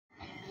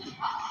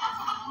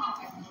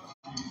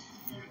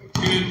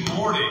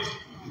morning.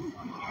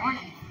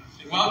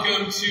 And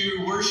welcome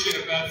to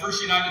worship at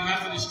First United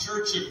Methodist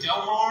Church of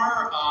Del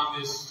Mar on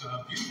this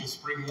beautiful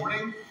spring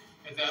morning.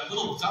 At that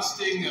little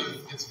dusting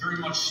of, it's very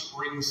much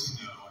spring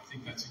snow. I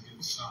think that's a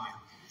good sign.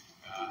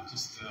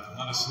 Just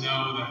let us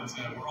know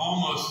that we're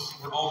almost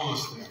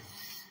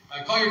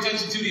there. Call your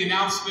attention to the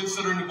announcements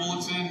that are in the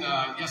bulletin.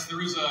 Yes, there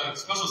is a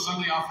special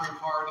Sunday offering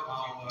card.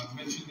 I'll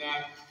mention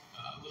that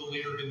a little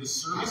later in the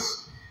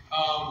service.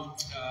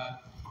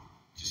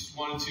 Just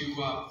wanted to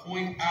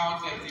point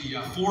out that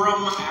the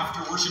forum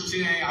after worship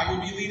today I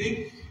will be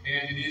leading,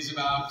 and it is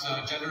about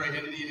gender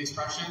identity and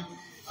expression.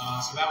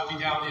 So that will be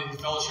down in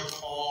Fellowship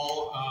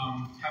Hall.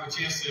 Have a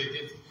chance to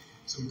get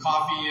some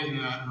coffee and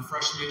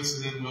refreshments,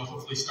 and then we'll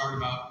hopefully start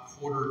about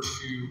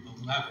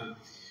 11:15.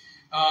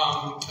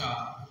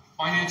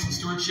 Finance and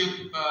Stewardship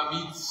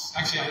meets.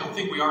 Actually, I don't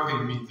think we are going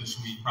to meet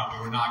this week. Probably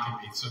we're not going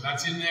to meet. So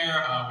that's in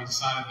there. We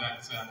decided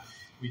that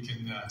we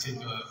can take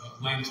a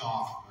Lent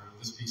off, or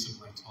this piece of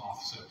Lent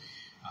off. So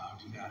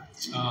do that.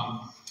 Let's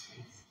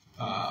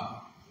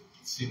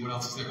see what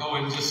else is there. Oh,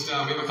 and just we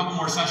have a couple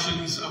more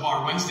sessions of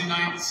our Wednesday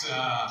nights,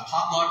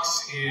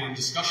 potlucks and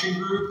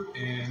discussion group.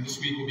 And this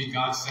week will be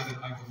God Said It,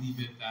 I Believe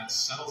It, That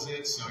Settles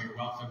It. So you're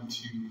welcome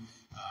to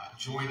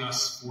join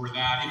us for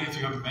that. Even if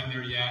you haven't been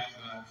there yet,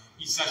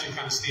 each session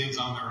kind of stands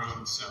on their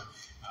own. So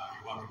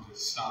you're welcome to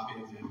stop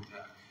in.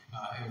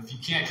 And if you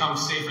can't come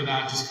stay for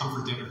that, just come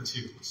for dinner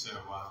too. So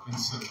been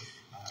some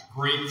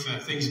great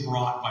things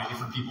brought by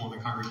different people in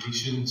the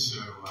congregation. So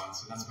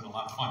that's been a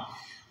lot of fun.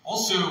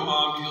 Also,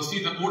 you'll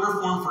see the order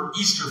form for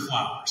Easter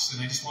flowers,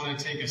 and I just want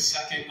to take a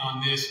second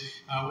on this.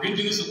 We're going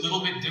to do this a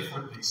little bit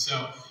differently.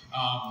 So,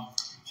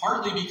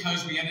 partly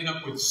because we ended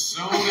up with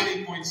so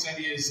many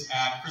poinsettias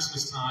at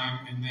Christmas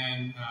time, and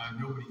then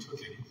nobody took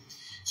any.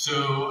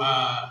 So,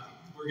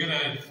 we're going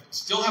to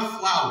still have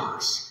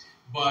flowers,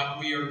 but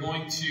we are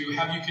going to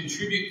have you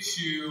contribute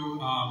to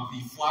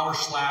the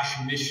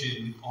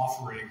Flower/Mission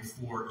offering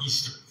for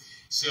Easter.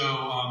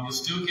 So you'll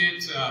still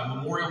get a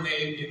memorial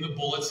name in the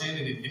bulletin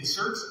and an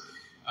insert.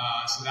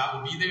 So that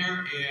will be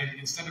there. And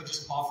instead of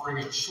just offering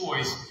a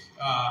choice,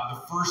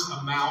 the first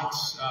amount,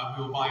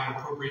 we will buy an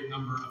appropriate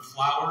number of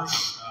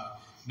flowers.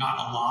 Not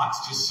a lot,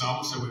 just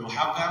some. So we will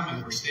have them.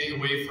 And we're staying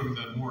away from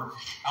the more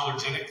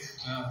allergenic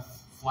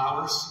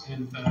flowers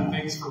and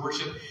things for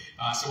worship.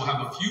 So we'll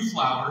have a few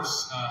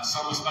flowers,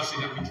 some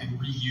especially that we can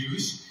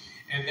reuse.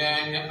 And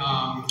then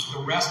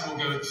the rest will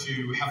go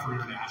to Heifer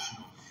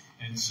International.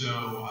 And so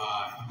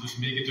you just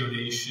make a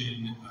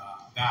donation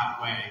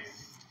that way,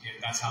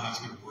 and that's how that's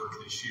going to work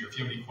this year. If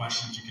you have any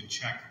questions, you can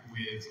check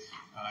with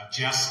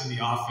Jess in the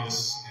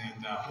office,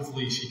 and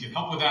hopefully she can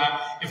help with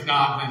that. If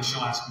not, then she'll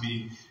ask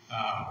me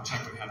or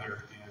check with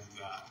Heather, and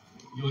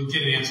you'll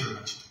get an answer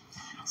eventually.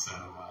 So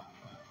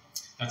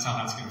that's how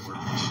that's going to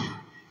work this year.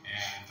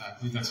 And I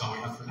believe that's all we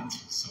have for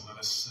announcements. So let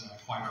us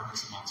quiet our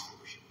hearts and minds for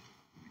worship.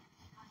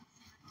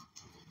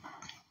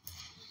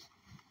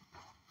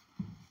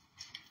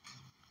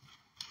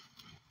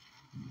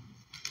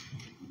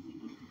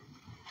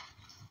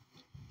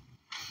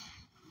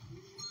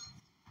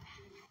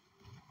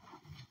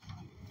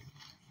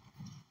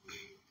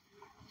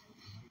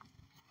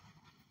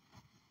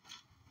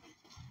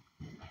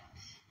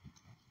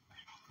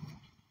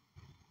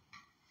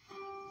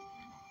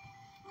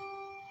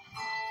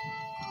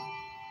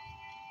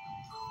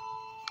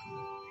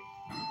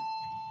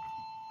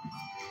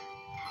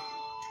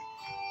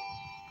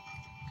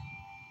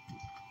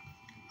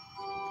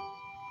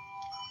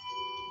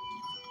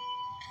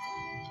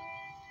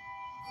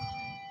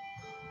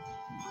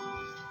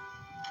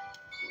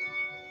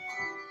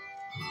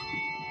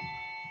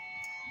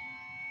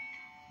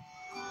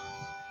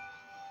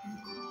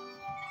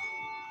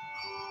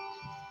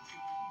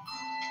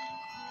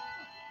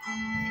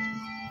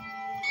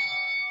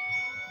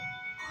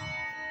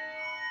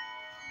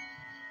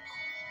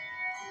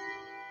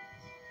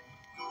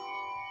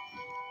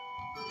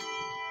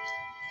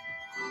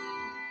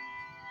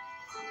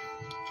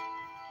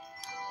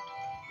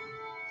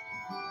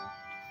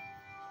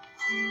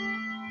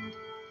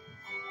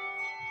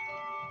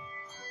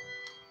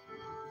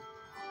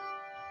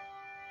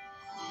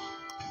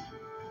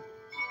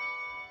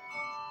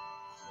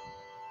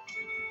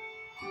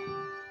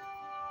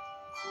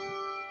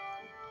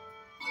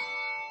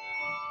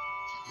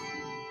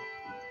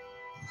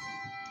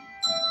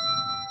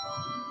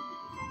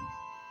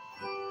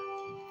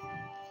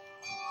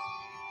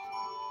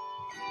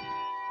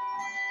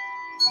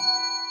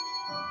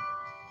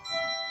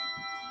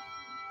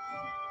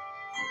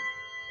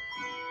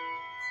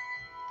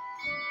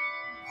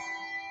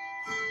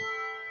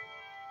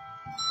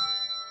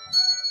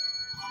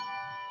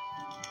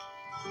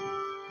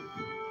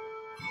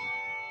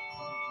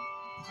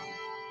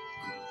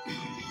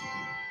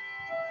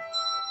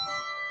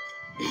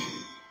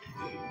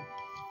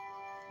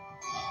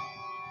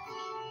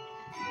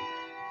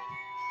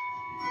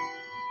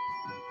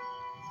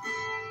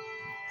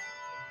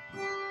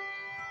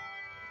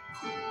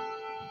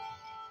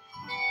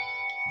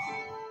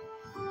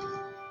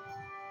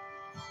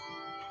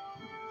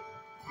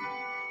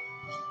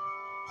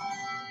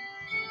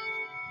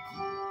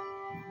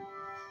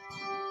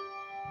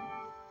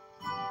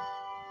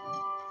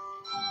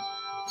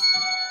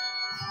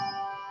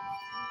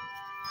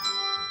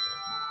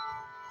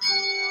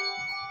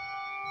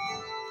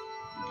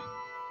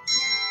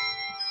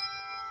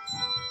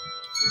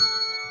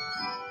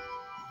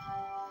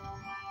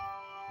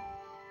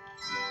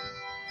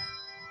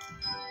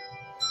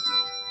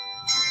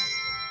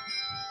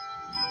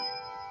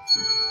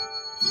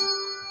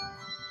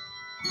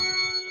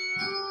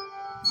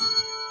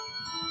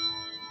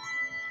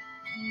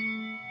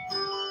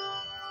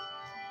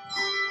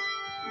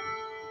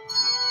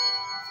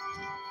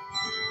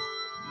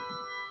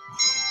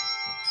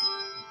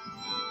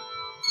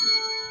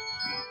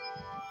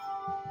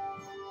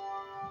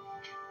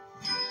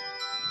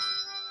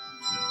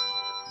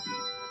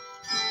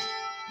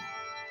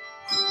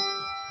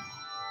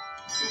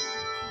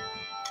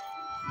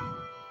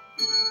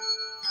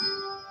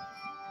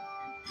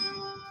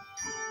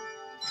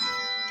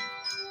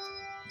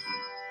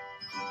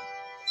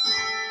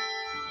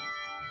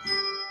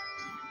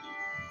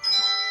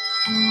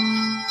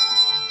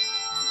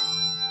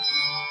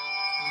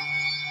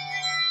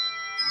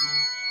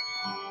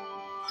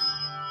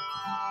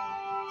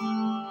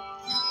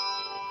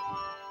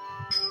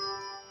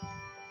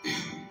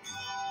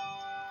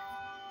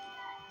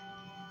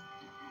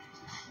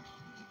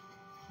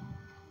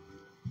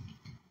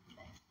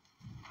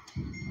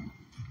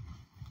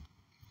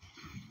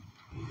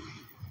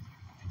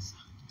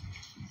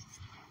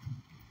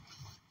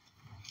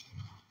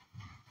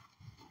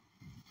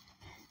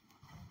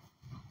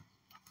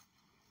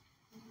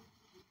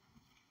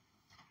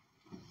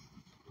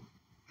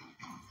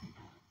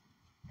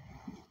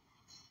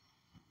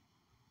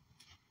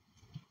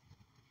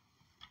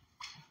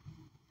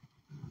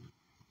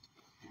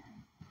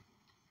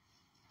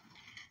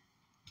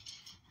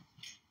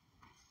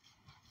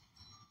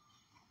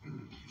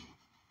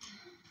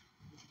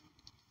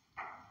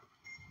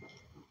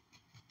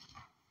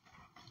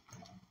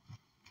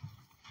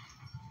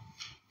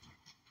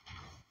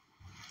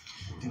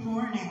 Good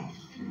morning.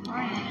 Good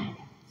morning.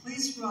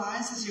 Please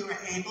rise as you are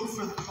able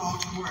for the call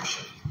to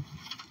worship.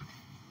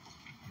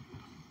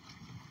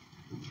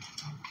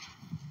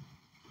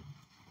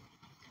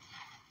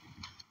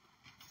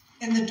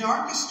 In the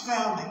darkest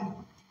valley,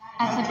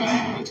 At the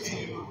banquet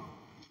table,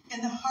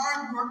 in the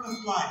hard work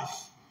of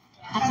life,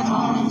 at the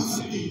moments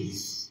of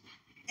ease,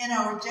 in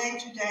our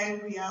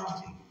day-to-day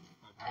reality,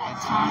 at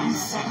times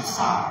set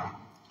aside,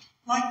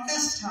 like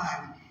this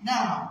time,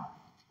 now,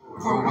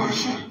 for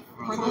worship,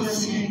 for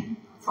listening,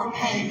 for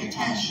paying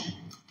attention.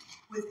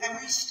 with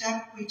every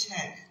step we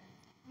take,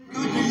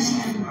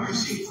 Goodness and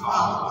mercy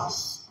follow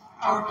us.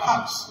 Our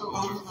cups will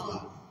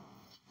overflow.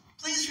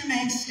 please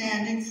remain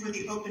standing for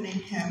the opening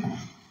hymn.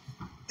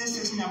 This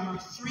is number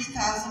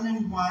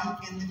 3001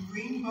 in the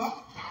Green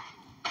Book.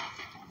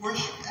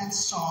 Worship and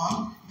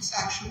Song is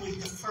actually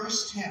the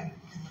first hymn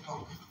in the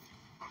book.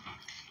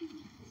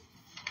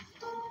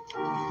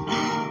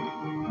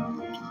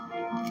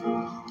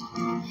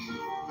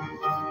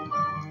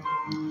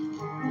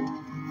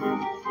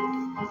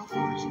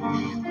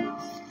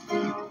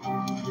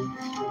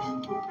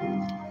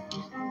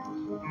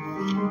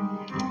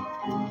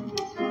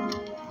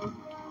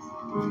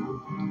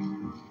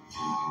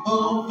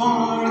 Oh,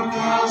 for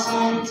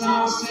 1,000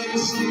 tongues to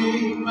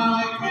sing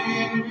my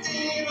great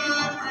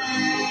Redeemer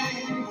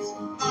praise,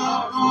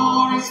 the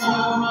glories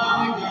of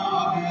my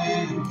God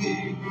and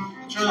King,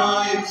 the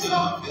triumphs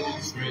of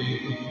His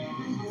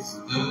grace,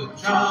 the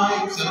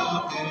triumphs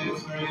of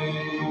His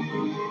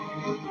grace.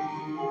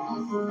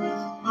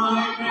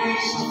 My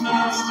gracious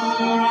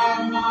Master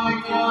and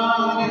my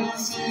God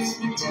insists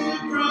me to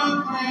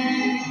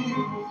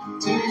proclaim,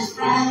 to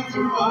spread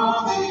through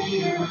all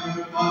the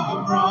earth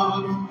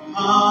abroad,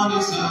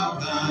 honors of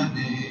thy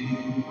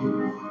name,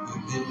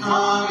 the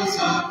honors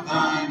of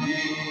thy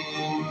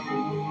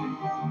name.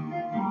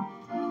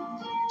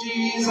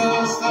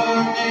 Jesus,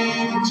 the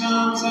name that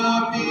charms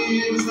our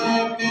fears,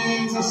 that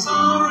bids our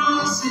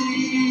sorrow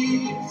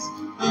cease,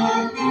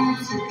 the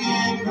music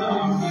in the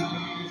heart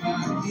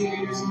and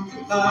ears,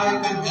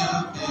 life and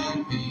health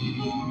and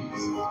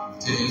peace,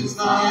 'tis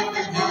life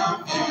and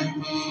health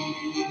and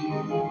peace.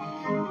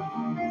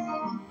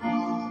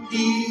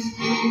 He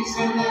speaks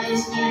and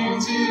listening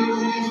to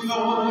his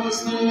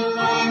voice, the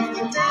life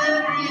the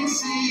dead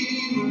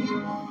receive.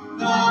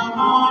 The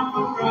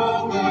mournful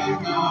brother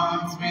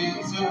God's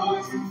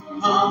rejoice,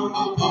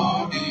 humble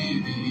poor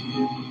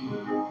believe,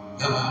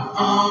 the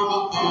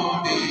humble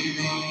poor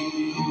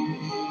believe.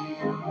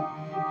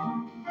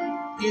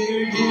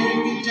 Hear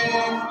me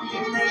deaf, ye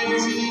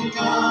praise ye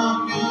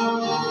dumb, you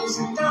loose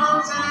and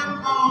dumb and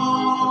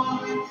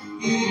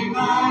born. Ye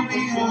blind,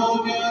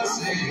 behold your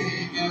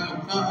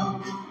Savior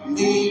come.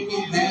 Lead me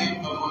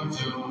lame for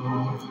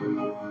joy,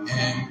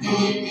 and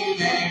lead me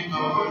lame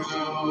for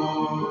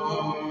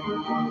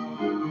joy.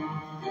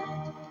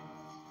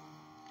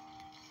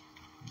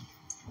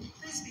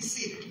 Please be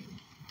seated.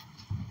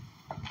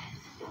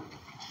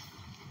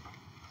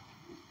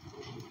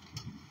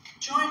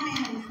 Join me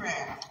in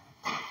prayer.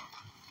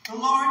 The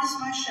Lord is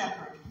my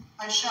shepherd,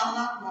 I shall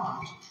not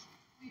want.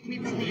 We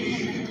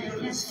believe in the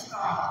goodness of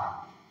God.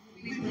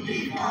 We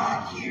believe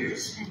God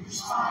hears and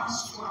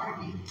responds to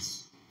our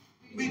needs.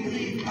 We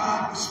believe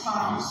God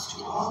responds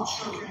to all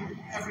children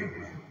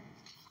everywhere.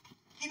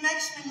 He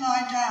makes me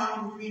lie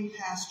down in green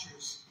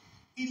pastures.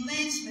 He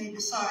leads me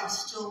beside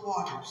still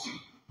waters.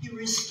 He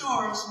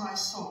restores my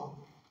soul.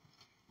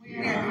 We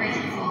are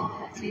grateful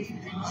that we've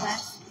been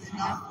blessed with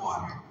enough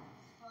water,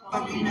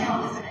 but we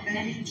know that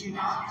many do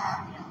not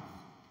have enough.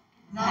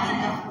 Not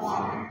enough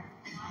water,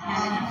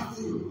 not enough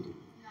food,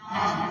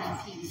 not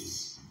enough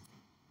peace.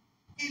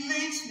 He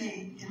leads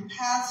me in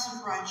paths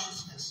of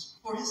righteousness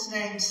for his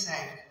name's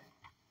sake.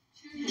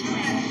 Too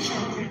many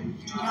children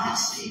do not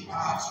see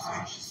God's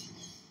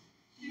righteousness.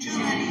 Too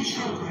many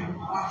children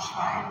watch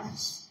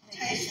violence,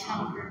 taste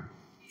hunger,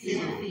 feel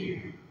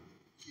fear.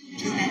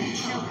 Too many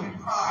children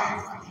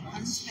cry from the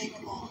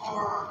unspeakable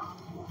horror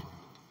of war.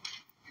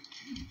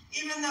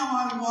 Even though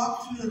I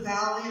walk through the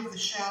valley of the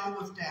shadow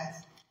of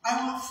death,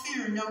 I will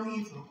fear no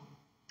evil,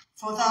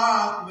 for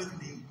thou art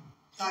with me.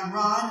 Thy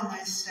rod and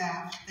thy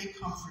staff, they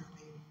comfort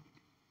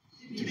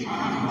me. To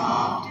become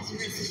involved is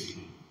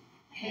risky.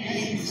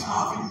 Pain is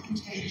often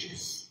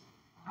contagious.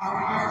 Our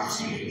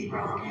hearts may be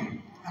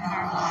broken, and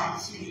our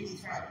lives may be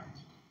threatened.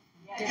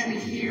 Yet we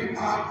hear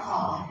God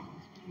calling,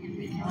 and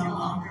we can no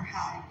longer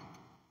hide.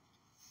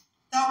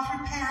 Thou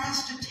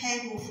preparest a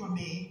table for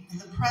me in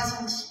the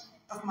presence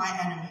of my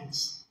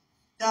enemies.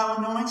 Thou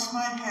anointest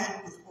my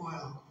head with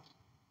oil.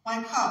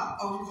 My cup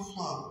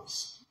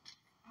overflows.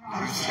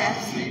 Our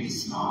steps may be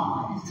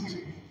small and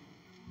timid.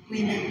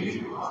 We may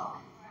read a book,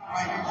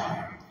 write a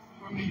letter,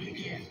 or make a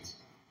gift.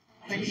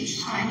 But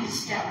each tiny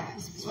step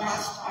is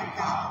blessed by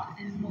God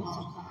and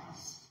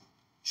multiplies.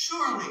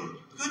 Surely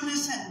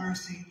goodness and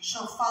mercy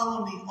shall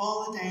follow me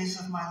all the days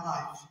of my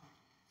life,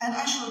 and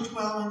I shall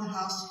dwell in the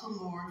house of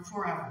the Lord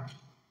forever.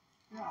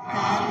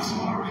 God is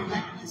more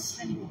relentless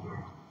than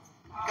war.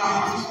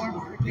 God is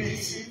more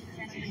pervasive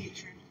than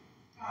hatred.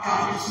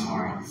 God is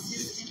more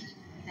insistent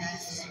than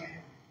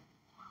despair.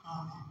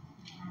 Amen.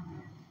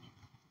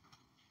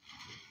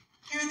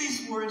 Hear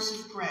these words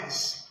of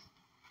grace.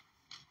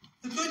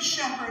 The good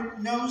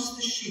shepherd knows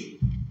the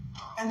sheep,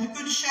 and the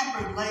good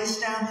shepherd lays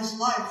down his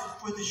life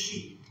for the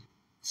sheep,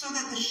 so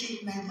that the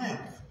sheep may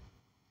live.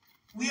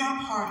 We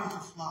are part of the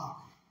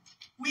flock.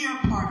 We are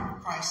part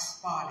of Christ's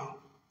body.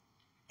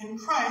 In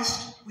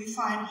Christ, we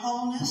find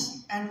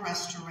wholeness and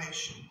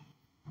restoration.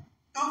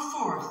 Go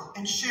forth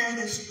and share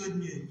this good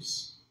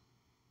news.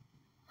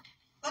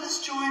 Let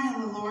us join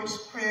in the Lord's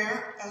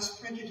Prayer as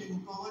printed in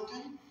the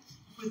bulletin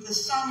with the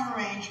sung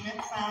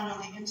arrangement found on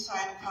the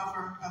inside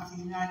cover of the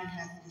United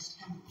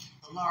Methodist Hymn,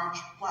 the large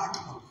black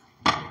book.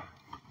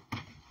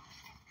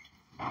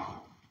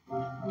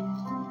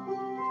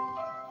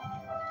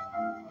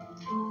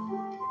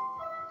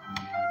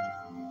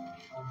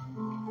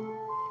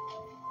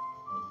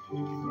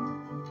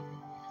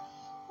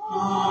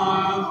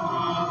 Our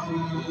Father,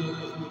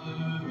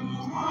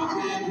 who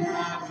art in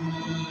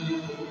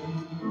heaven,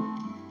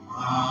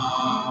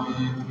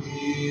 hallowed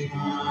be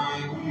thy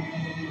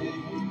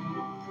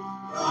name.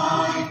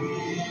 Thy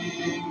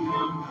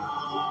kingdom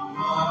come,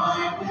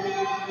 thy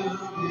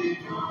will be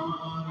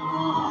done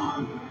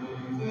on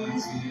earth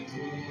as it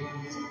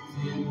is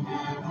in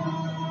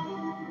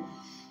heaven.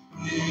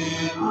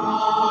 Give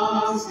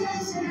us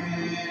this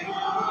day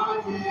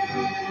our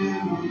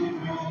daily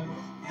bread,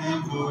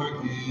 and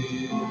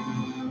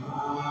forgive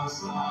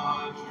us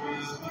our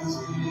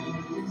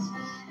trespasses,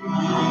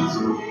 as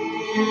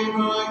we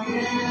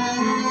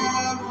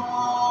forgive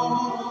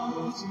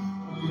those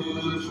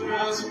who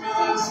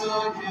trespass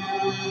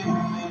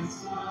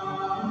against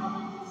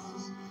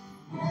us.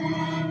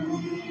 And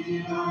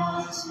lead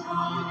us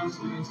not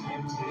into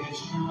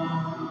temptation,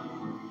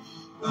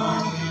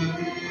 but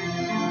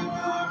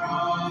deliver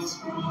us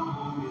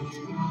from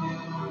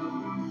evil.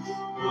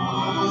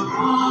 For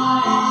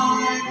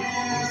thine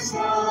is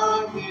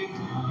the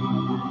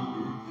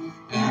kingdom,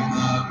 and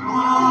the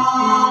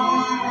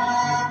power,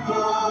 and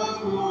the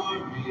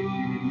glory,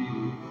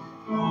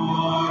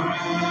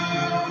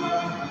 forever.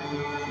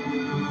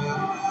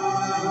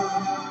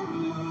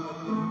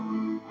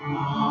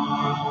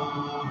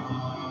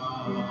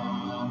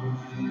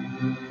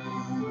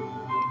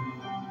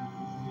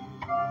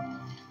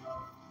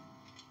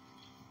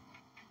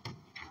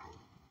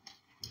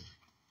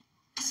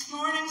 This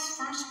morning's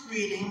first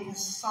reading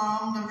is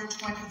Psalm number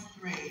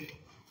 23,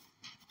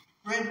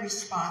 read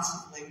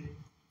responsively.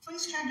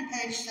 Please turn to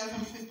page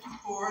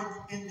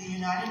 754 in the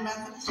United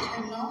Methodist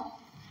Hymnal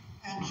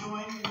and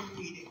join in the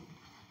reading.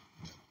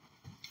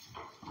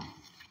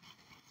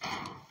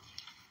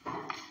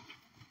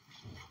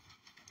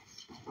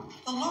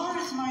 The Lord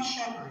is my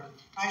shepherd,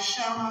 I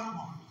shall not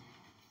want.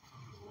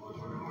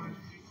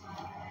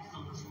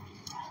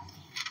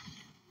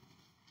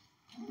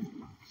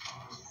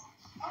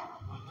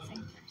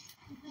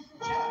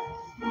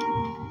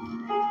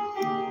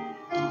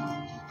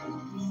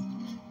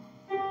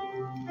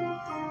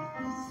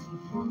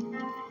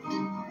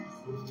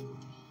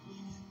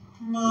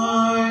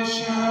 My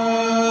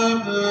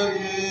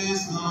shepherd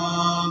is the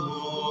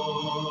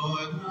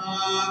Lord,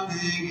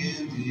 nothing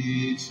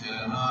indeed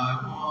shall I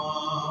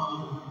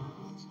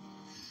want.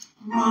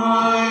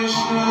 My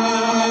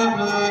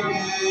shepherd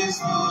is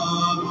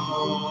the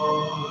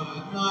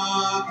Lord,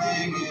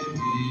 nothing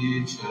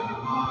indeed shall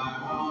I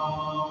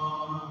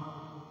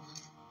want.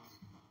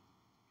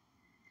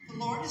 The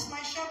Lord is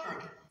my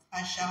shepherd,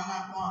 I shall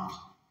not want.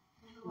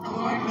 The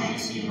Lord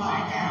makes me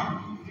lie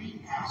down in green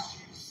pastures.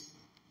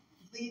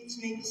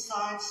 Leads me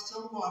beside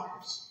still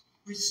waters,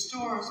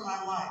 restores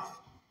my life.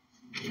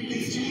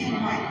 Leads me in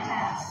right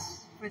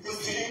paths for the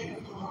sake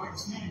of the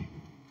Lord's name.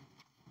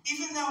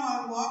 Even though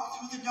I walk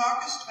through the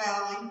darkest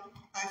valley,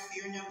 I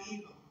fear no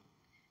evil.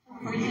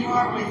 For you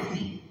are with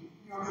me,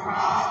 your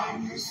rod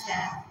and your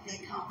staff, they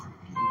comfort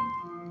me.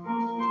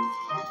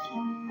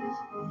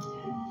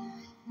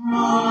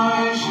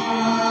 My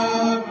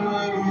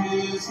shepherd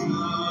is the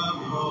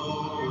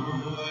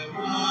Lord,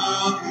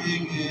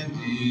 nothing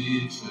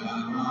indeed shall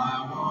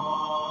I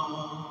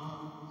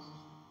want.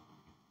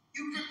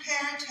 You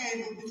prepare a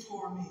table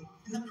before me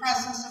in the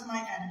presence of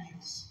my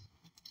enemies.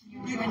 You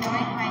anoint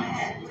my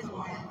head with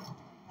oil,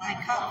 my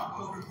cup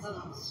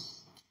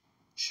overflows.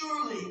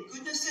 Surely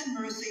goodness and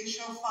mercy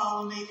shall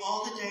follow me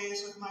all the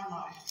days of my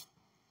life.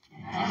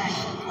 And I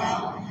shall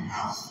dwell in the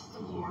house of the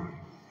Lord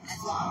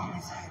as long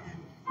as I live.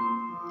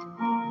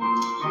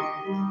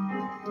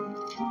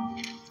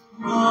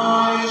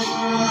 My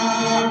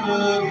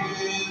shepherd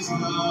is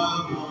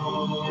the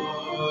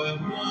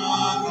Lord,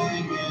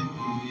 nothing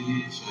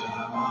indeed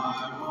shall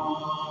I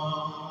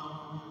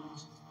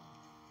want.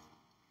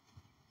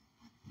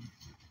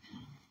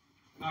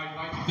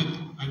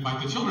 I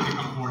invite the children to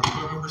come forward to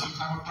go over some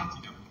time up front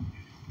together.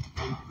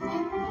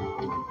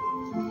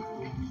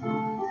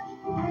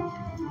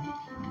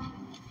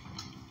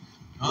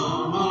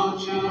 Come, O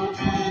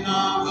children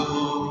of the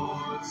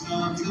Lord,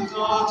 sons and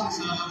daughters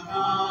of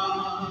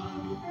God.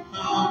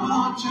 Come,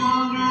 O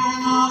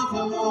children of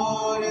the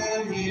Lord,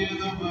 and hear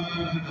the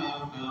word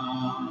of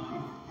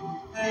God.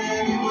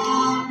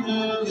 Anyone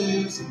who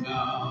lives in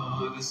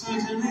God God is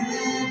certainly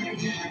living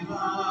in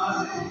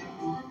light.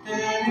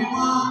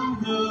 Anyone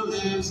who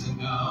lives in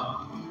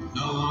God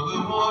no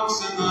longer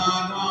walks in the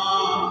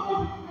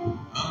dark.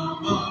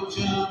 Among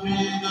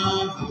children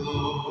of the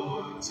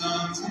Lord,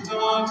 sons and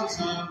daughters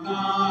of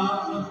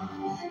God.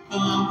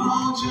 Come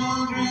all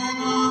children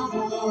of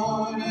the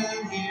Lord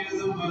and hear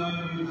the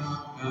word of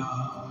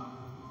God.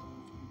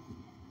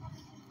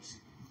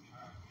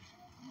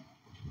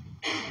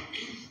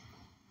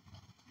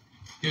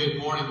 Good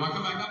morning. Do I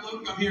come back up,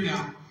 Luke? I'm here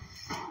now.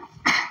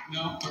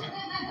 No? Okay.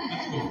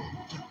 That's cool.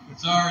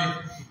 Sorry.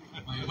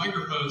 My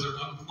microphones are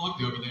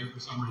unplugged over there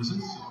for some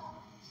reason. So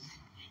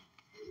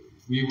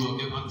we will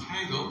get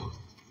untangled,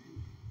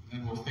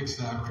 and then we'll fix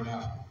that right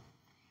after.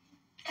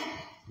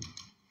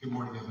 Good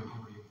morning, Evan.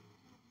 How are you?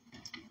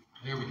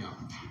 There we go.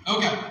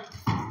 Okay.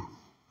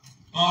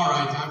 All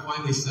right. I'm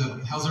finally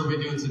settled. How's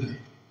everybody doing today?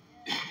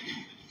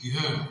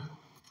 Good.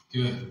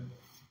 Good.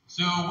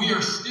 So we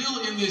are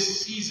still in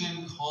this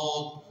season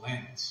called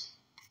Lent.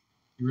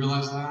 You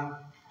realize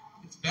that?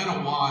 It's been a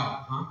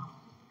while, huh?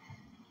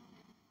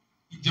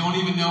 You don't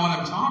even know what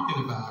I'm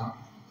talking about.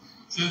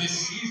 So this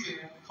season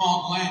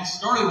called Lent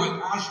started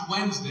with Ash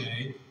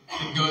Wednesday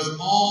and goes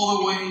all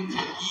the way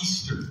to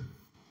Easter.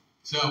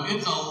 So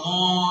it's a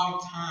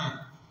long time.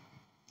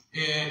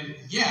 And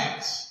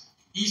yet,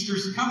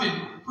 Easter's coming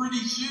pretty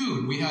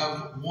soon. We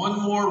have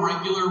one more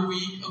regular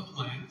week of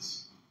Lent,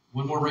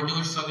 one more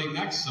regular Sunday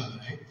next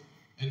Sunday,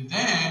 and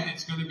then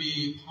it's going to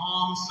be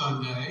Palm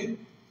Sunday,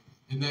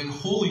 and then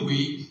Holy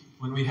Week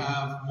when we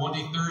have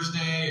Monday,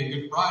 Thursday, and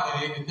Good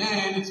Friday, and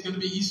then it's going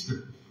to be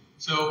Easter.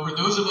 So for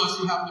those of us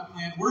who have to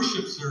plan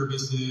worship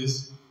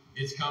services,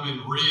 it's coming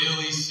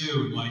really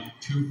soon, like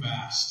too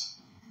fast.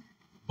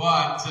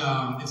 But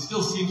it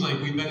still seems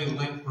like we've been in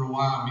Lent for a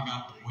while and we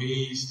got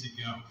ways to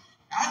go.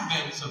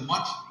 Advent's a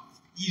much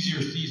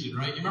easier season,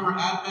 right? You remember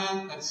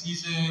Advent, that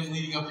season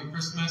leading up to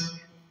Christmas,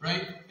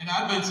 right? And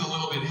Advent's a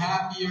little bit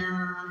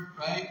happier,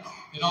 right?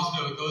 And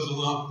also it goes a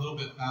little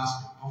bit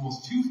faster,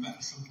 almost too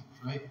fast sometimes,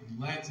 right? And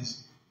Lent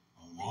is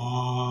a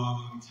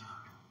long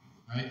time,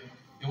 right?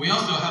 And we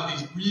also have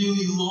these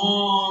really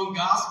long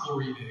gospel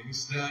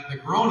readings that the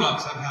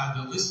grown-ups have had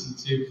to listen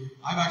to.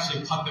 I've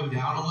actually cut them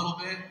down a little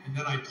bit, and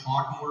then I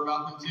talk more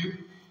about them too.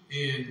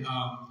 And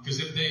because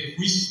if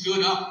we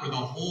stood up for the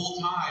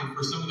whole time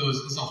for some of those,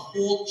 it's a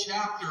whole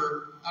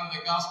chapter out of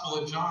the Gospel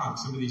of John,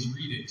 some of these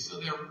readings. So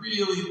they're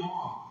really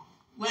long.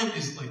 Lent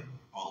is like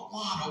a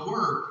lot of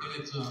work, and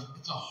it's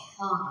a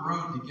hard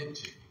road to get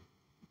to.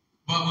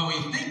 But when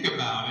we think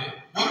about it,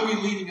 what are we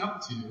leading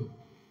up to?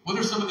 What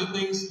are some of the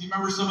things, do you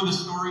remember some of the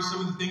stories,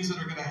 some of the things that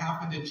are going to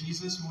happen to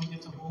Jesus when we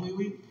get to Holy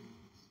Week?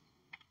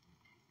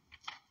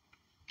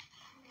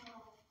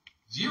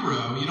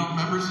 Zero? You don't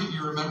remember?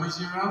 You remember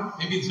zero?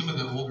 Maybe some of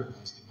the older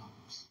guys can help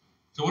us.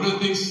 So what are the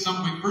things,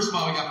 first of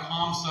all, we got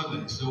Palm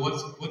Sunday. So what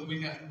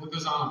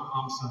goes on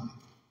Palm Sunday?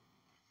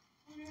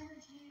 Whenever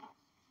Jesus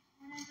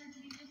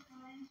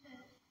got into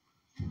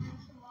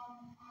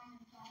Jerusalem on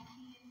a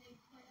donkey, and they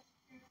put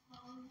their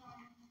clothes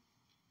on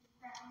the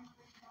ground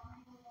for the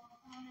donkey to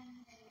walk on,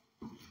 and they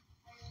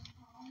wear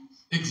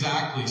palms.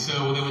 Exactly.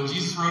 So then when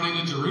Jesus rode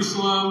into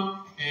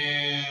Jerusalem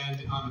and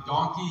on the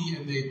donkey,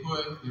 and they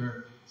put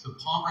some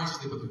palm branches,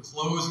 they put their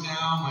clothes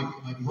down,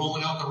 like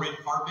rolling out the red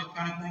carpet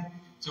kind of thing.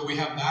 So we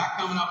have that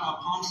coming up on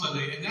Palm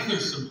Sunday, and then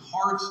there's some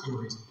hard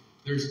stories.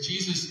 There's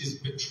Jesus is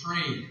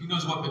betrayed. Who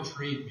knows what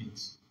betrayed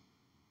means?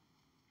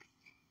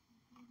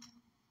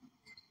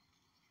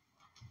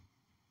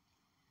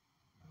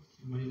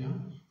 Anybody know?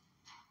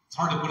 It's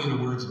hard to put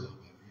into words a little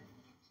bit, right?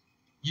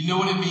 You know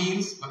what it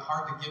means, but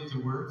hard to give to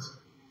words?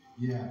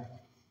 Yeah.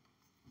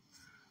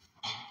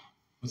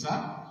 What's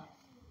that?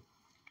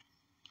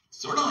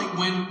 Sort of like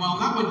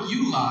not when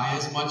you lie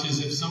as much as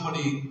if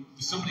somebody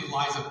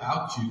lies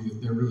about you that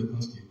they're really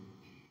close to you.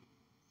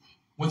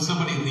 When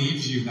somebody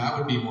leaves you, that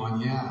would be one,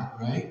 yeah,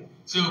 right?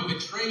 So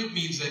betrayed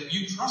means that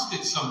you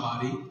trusted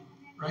somebody,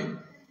 right?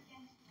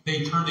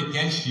 They turned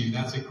against you.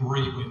 That's a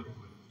great way to put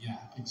it. Yeah,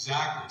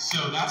 exactly.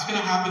 So that's going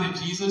to happen to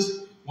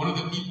Jesus. One of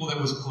the people that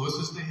was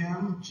closest to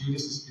him,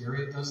 Judas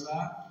Iscariot, does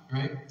that,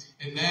 right?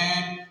 And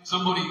then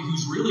somebody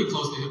who's really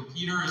close to him,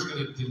 Peter, is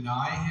going to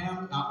deny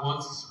him, not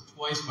once or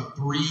twice, but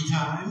 3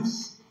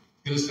 times.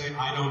 Going to say,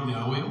 I don't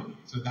know him.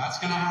 So that's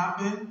going to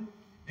happen.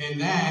 And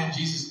then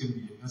Jesus is going to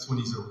be, that's when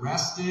he's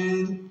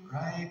arrested,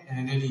 right?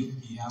 And then he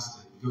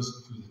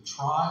goes through the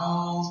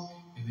trials,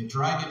 and they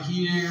drag him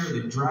here,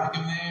 they drag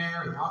him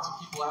there, and lots of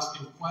people ask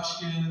him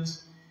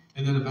questions,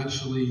 and then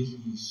eventually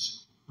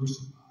he's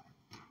crucified.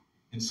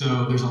 And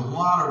so there's a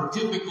lot of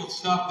difficult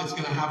stuff that's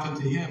going to happen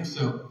to him.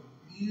 So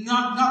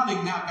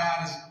nothing that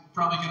bad is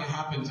probably going to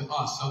happen to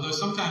us. Although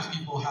sometimes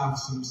people have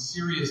some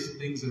serious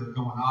things that are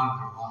going on in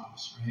their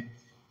lives, right?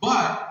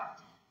 But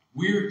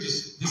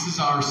this is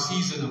our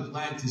season of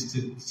Lent,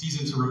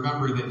 season to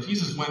remember that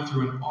Jesus went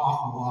through an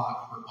awful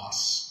lot for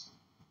us,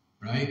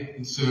 right?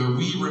 And so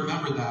we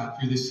remember that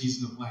through this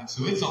season of Lent.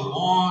 So it's a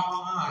long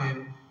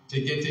time to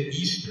get to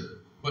Easter.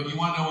 But you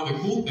want to know one of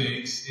the cool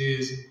things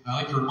is, I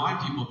like to remind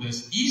people of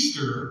this,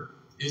 Easter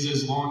is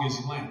as long as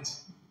Lent.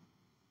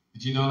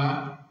 Did you know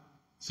that?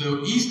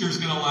 So Easter's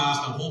going to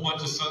last a whole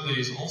bunch of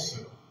Sundays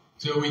also.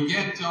 So we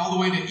get all the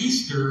way to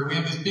Easter, we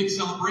have this big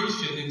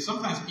celebration, and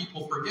sometimes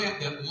people forget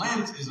that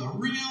Lent is a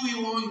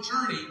really long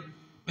journey,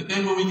 but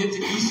then when we get to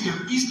Easter,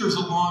 Easter's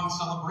a long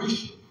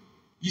celebration.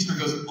 Easter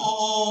goes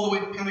all the way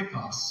to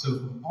Pentecost.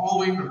 So all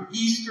the way from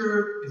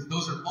Easter,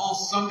 those are all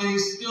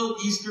Sundays, still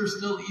Easter,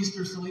 still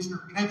Easter, still Easter.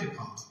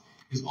 Pentecost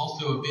is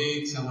also a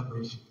big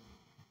celebration.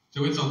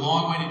 So it's a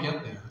long way to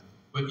get there.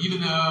 But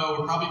even though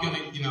we're probably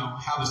going to,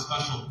 have a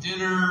special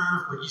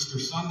dinner for Easter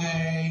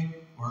Sunday,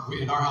 or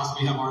in our house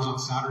we have ours on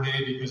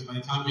Saturday, because by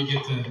the time we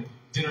get to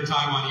dinner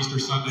time on Easter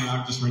Sunday,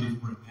 I'm just ready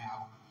for a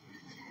nap.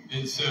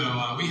 And so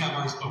we have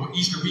ours, but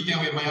Easter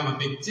weekend we might have a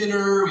big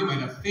dinner, we might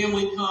have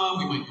family come,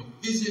 we might go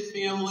visit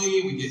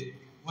family,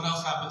 what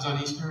else happens on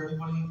Easter,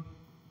 anybody?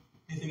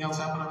 Anything else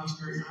happen on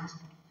Easter at your house?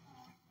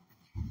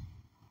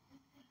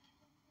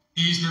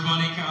 Easter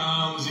bunny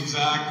comes,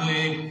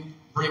 exactly.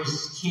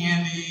 Brings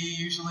candy,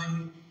 usually.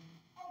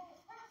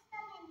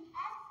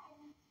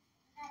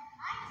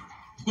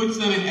 Puts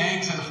them in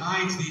eggs and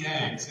hides the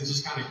eggs. It's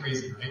just kind of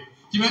crazy, right? Can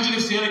you imagine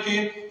if Santa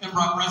came and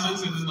brought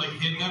presents and then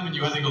hid them and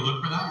you had to go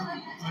look for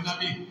them? Wouldn't that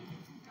be?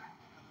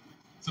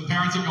 Some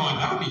parents are going,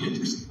 that would be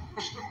interesting.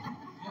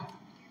 Yeah.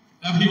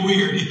 That'd be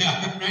weird,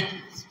 yeah, right?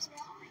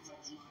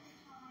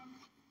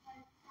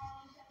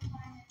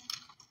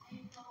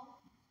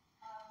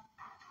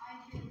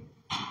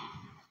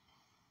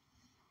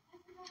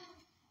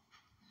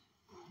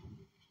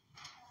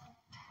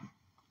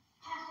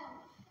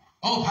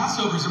 Oh,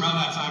 Passover's around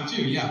that time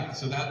too, yeah.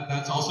 So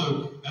that's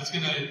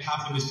going to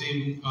happen the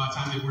same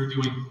time that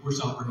we're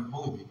celebrating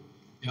Holy Week.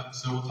 Yep,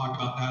 so we'll talk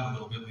about that a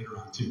little bit later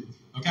on too.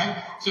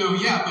 Okay? So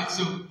yeah,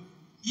 so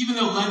even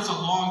though Lent's a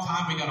long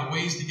time, we got a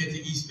ways to get to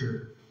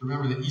Easter.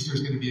 Remember that Easter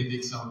is going to be a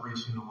big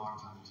celebration in a long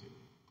time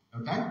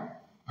too. Okay?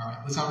 All right,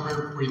 let's have a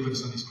prayer before you put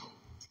us Sunday school.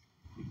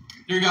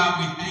 Dear God,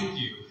 we thank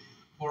you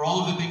for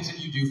all of the things that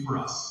you do for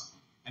us.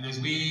 And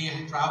as we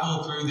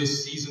travel through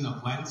this season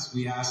of Lent,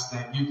 we ask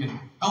that you can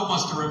help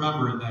us to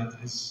remember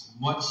that as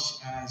much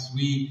as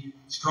we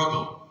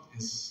struggle,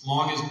 as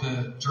long as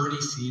the journey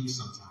seems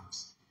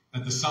sometimes,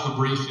 that the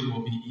celebration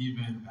will be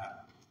even better.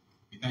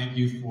 We thank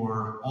you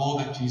for all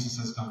that Jesus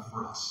has done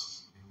for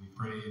us. And we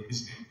pray in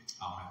his name.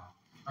 Amen.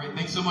 All right,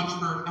 thanks so much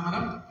for coming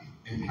up.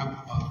 And have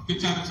a good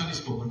time at Sunday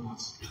school. Lord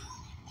bless.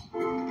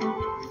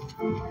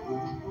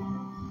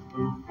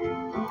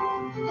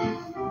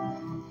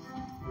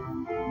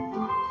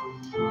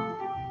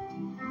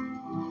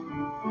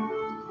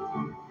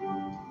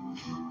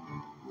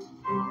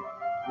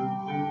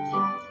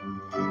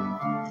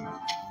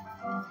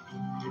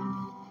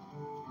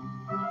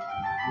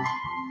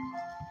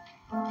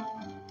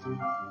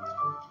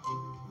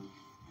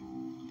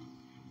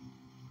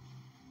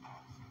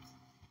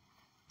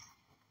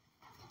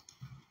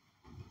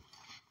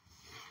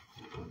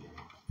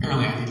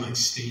 Apparently I need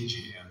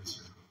stage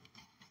hands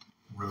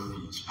or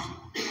roadies.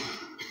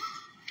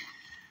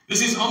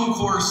 This is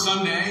Encore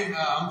Sunday,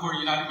 Encore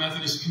United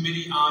Methodist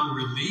Committee on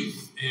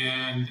Relief,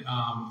 and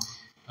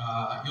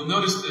you'll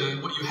notice that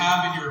what you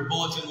have in your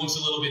bulletin looks a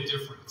little bit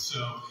different.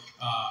 So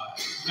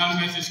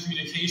United Methodist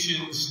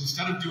Communications,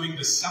 instead of doing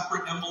the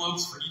separate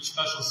envelopes for each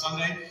special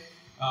Sunday,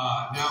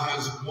 now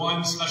has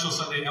one special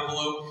Sunday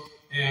envelope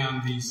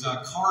and these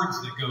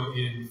cards that go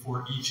in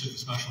for each of the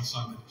special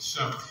Sundays.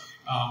 So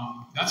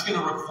that's going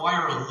to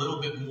require a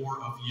little bit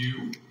more of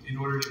you in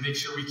order to make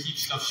sure we keep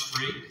stuff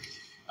straight.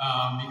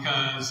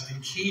 Because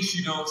in case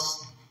you don't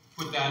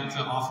put that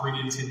offering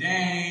in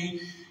today,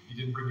 you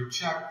didn't bring your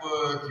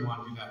checkbook, you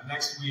want to do that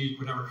next week,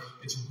 whatever,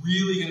 it's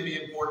really going to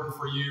be important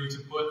for you to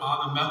put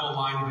on the memo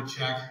line of a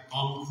check,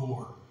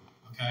 Encore,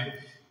 okay?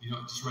 You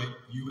don't just write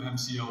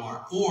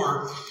UMCOR.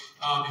 Or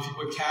if you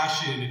put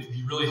cash in, it would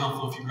be really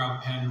helpful if you grab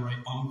a pen and write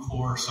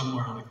Encore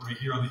somewhere, right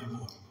here on the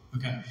envelope,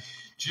 okay?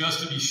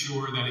 Just to be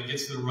sure that it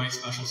gets to the right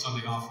special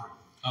Sunday offering.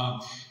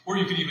 Or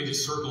you can even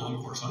just circle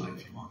Encore Sunday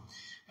if you want.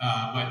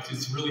 But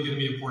it's really going to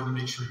be important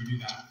to make sure you do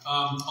that.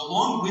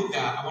 Along with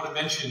that, I want to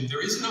mention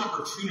there is an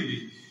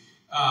opportunity,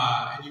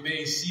 and you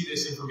may see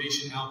this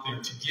information out there,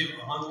 to give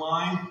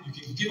online. You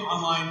can give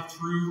online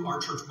through our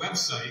church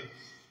website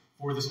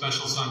for the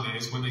special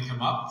Sundays when they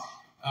come up.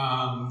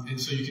 And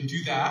so you can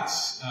do that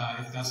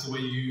if that's the way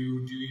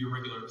you do your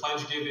regular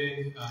pledge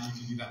giving. You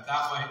can do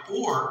that way.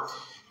 Or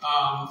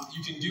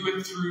you can do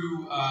it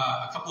through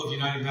a couple of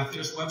United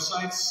Methodist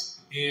websites.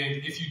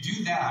 And if you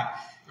do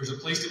that, there's a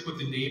place to put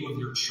the name of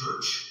your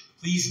church.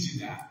 Please do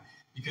that,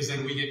 because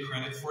then we get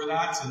credit for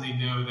that, and they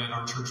know that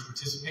our church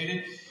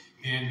participated.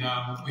 And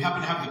we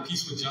happen to have the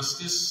Peace with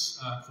Justice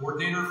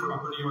coordinator for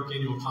Upper New York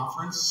Annual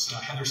Conference.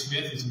 Heather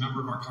Smith is a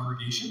member of our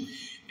congregation.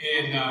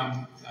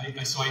 And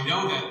so I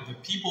know that the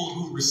people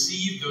who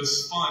receive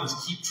those funds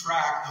keep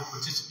track of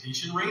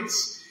participation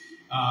rates.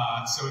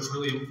 So it's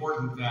really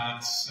important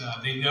that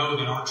they know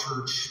that our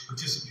church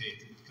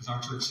participated, because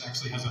our church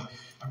actually has a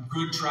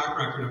good track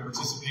record of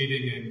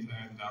participating and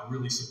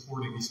really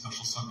supporting these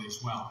special Sundays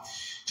well.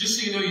 Just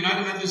so you know,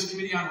 United Methodist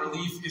Committee on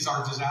Relief is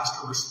our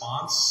disaster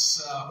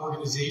response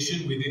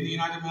organization within the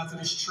United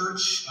Methodist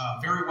Church,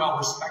 very well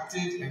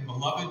respected and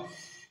beloved.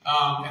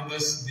 And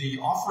the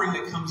offering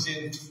that comes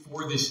in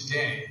for this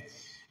day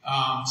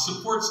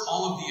supports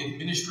all of the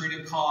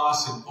administrative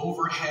costs and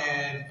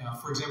overhead.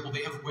 For example,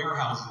 they have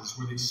warehouses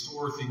where they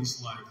store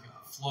things like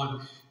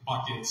flood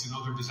buckets and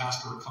other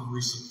disaster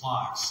recovery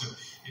supplies. So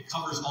it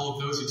covers all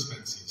of those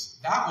expenses.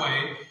 That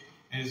way,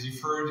 as you've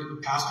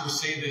heard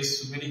pastors say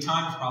this many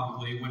times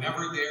probably,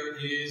 whenever there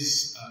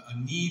is a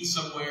need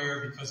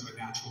somewhere because of a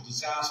natural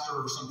disaster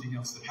or something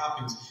else that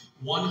happens,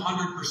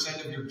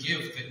 100% of your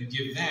gift that you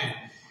give then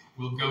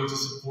will go to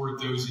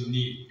support those in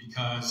need,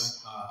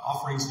 because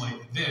offerings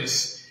like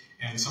this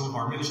and some of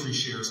our ministry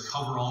shares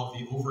cover all of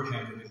the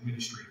overhead and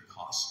administrative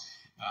costs.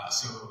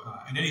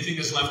 And anything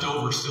that's left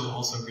over still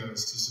also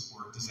goes to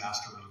support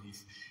disaster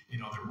relief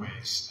in other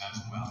ways as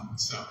well.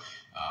 So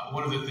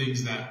one of the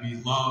things that we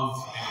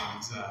love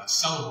and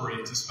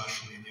celebrate,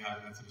 especially in the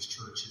United Methodist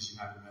Church, is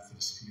United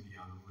Methodist Committee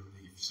on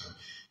Relief. So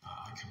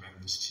I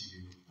commend this to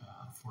you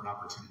for an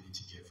opportunity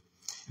to give.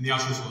 And the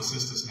ushers will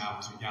assist us now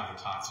as we gather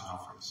tithes and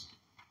offerings.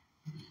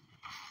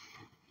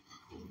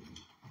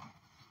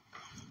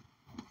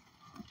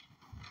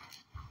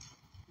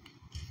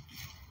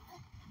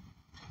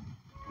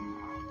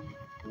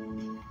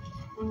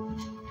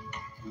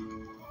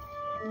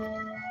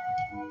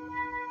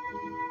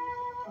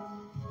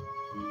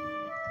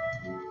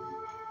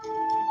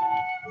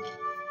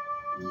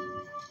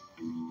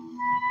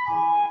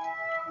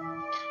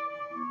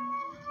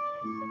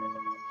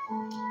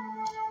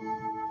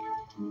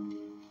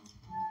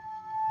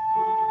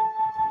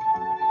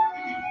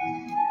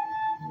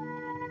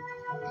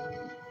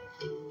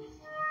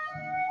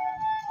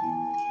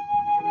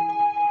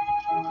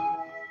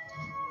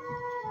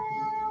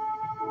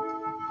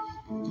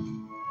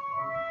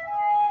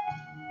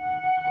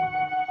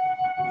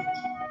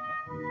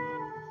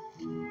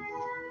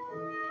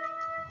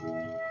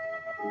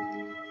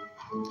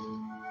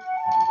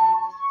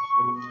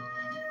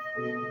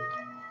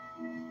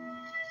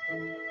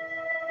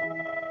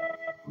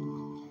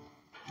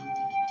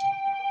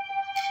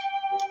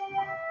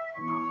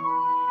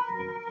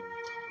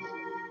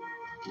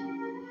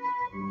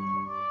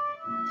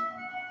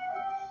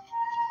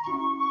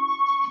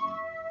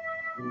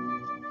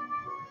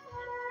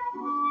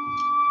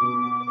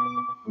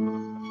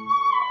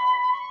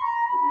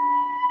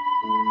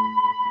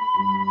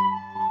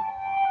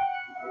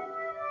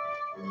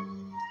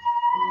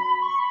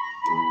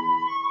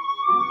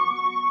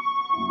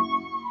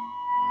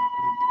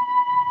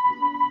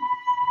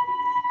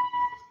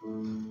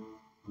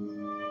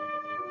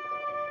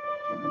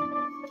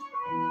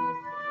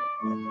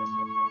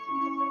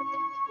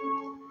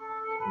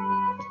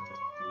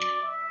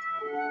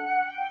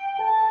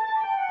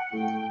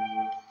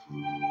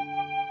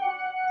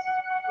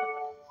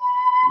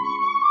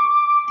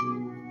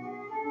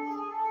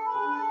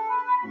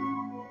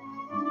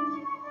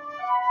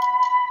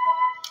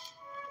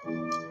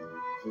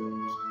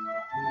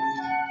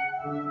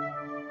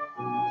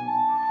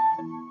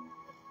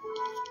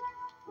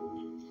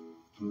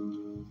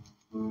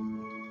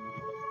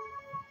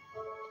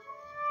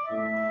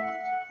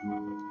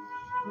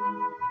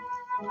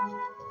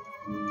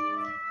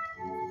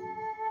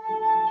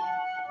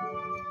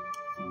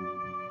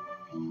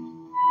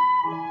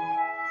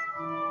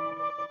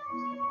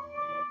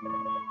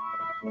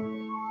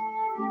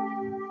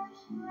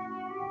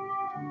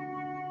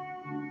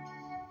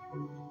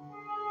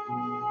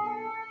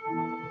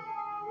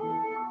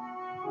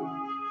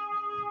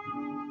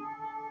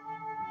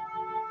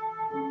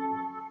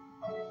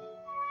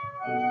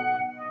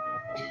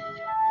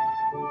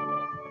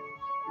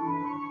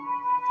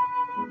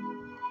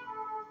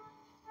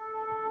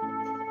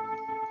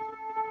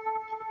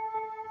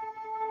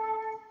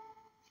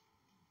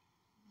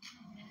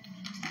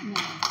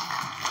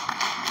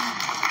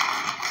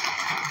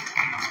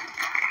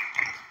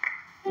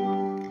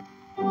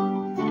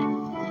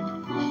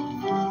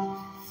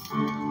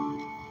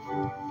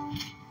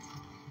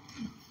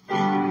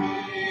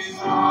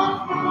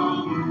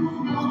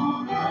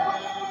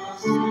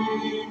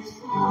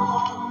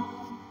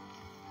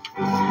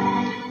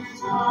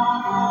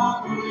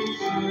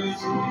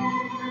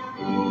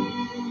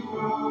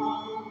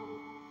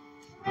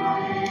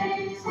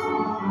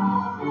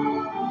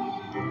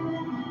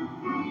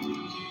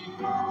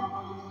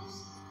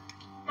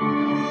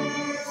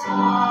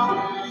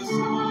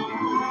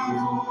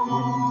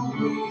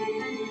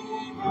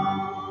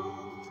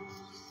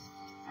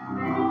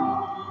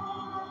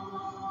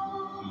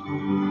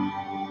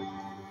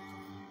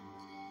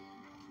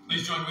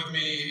 Please join with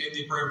me in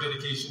the prayer of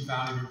dedication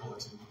found in your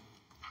bulletin.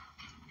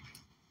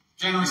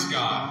 Generous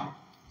God,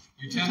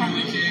 you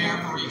tenderly care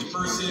for each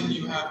person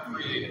you have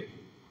created.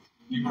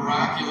 You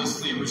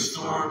miraculously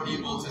restore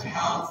people to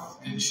health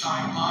and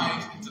shine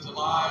light into the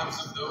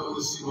lives of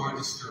those who are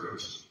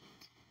discouraged.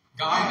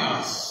 Guide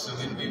us so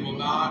that we will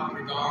not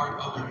regard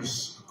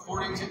others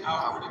according to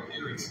outward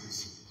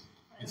appearances,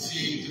 and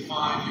seek to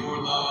find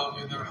your love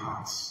in their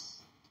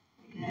hearts.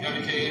 We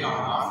dedicate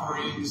our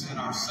offerings and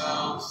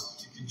ourselves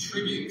to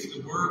contribute to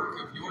the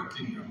work of your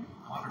kingdom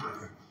on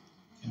earth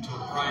until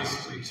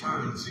Christ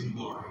returns in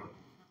glory.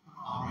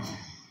 Amen.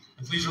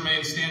 And please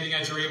remain standing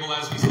as you're able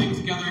as we sing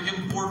together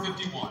hymn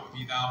 451,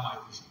 Be Thou My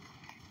Vision.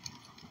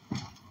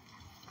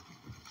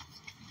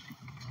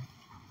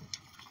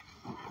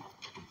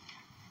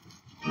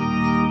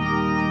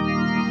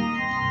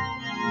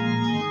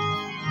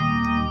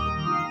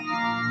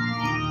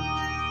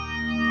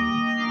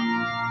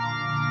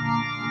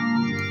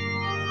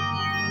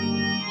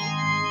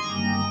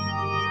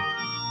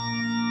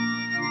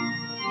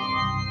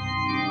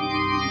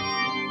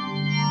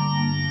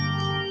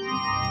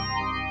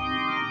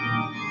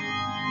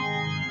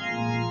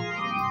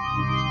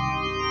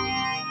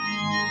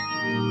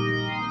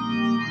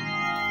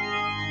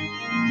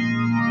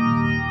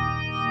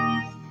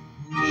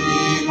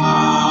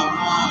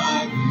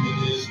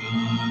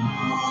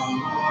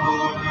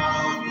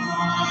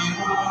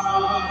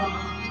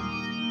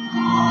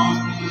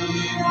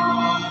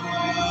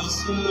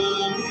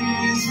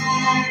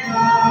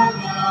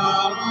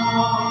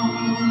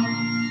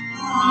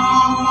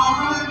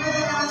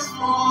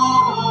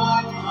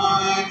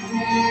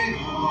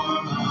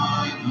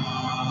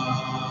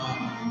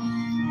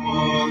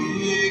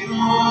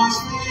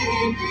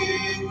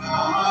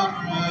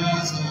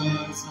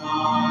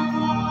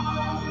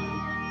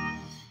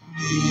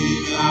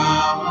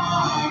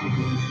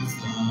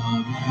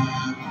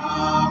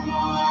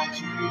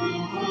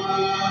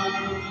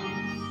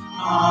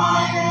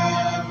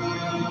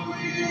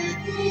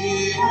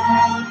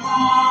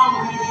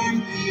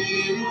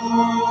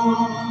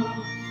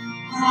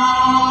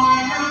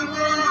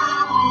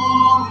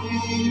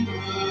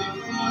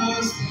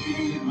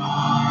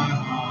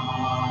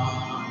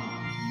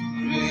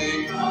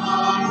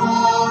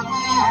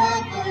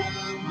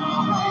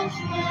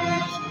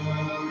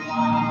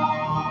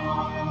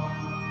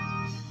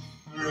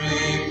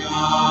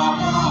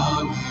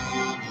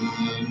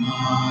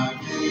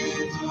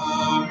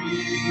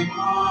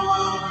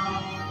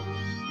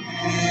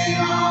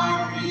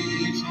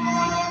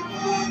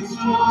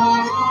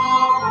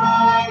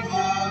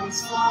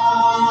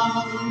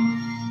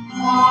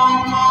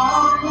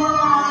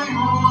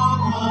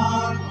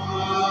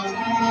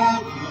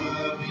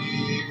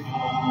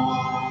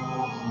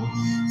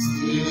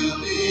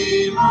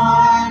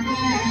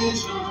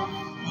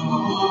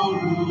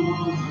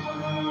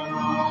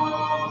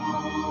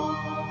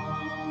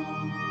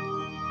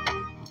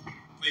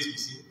 Please be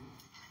seated.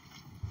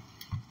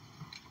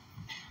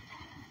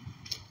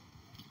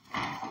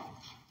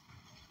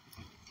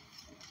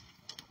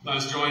 Let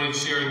us join in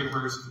sharing the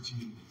prayers of the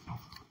community.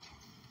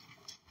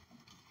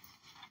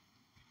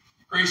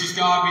 Gracious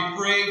God, we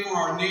pray for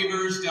our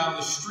neighbors down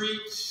the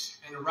street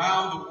and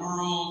around the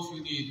world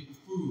who need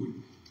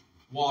food,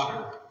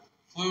 water,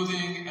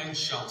 clothing, and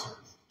shelter.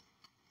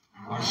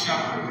 Our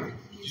shepherd,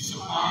 you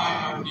supply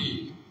our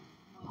need.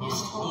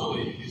 Most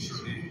holy is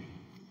your name.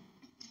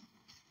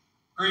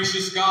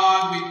 Gracious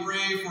God, we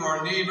pray for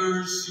our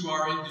neighbors who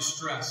are in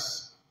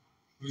distress,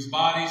 whose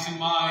bodies and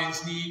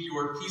minds need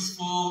your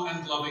peaceful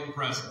and loving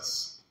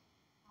presence.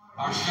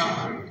 Our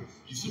shepherd,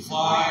 you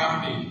supply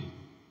our need.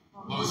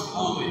 Most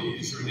holy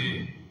is your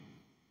name.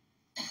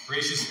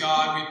 Gracious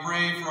God, we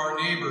pray for our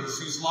neighbors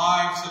whose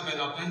lives have been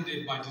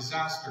upended by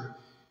disaster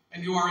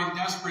and who are in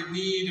desperate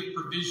need of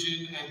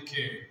provision and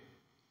care.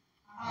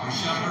 Our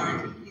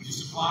shepherd, you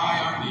supply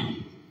our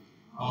need.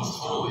 Most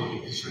holy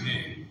is your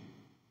name.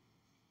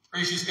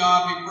 Gracious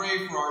God, we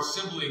pray for our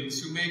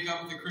siblings who make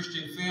up the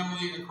Christian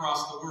family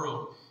across the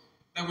world,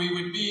 that we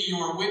would be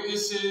your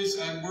witnesses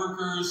and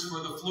workers for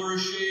the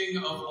flourishing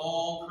of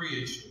all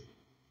creation.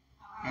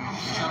 Our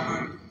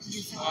shepherd,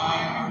 you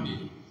supply our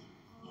need.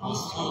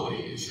 Most holy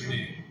is your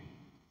name.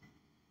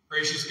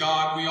 Gracious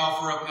God, we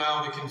offer up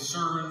now the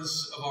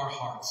concerns of our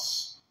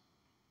hearts.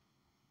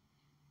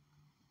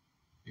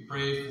 We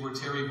pray for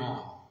Terry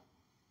Vaughn,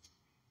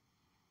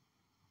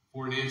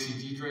 for Nancy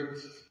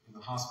Diedrich in the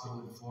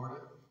hospital in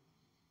Florida,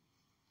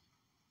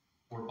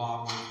 for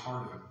Bob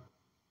Ricardo,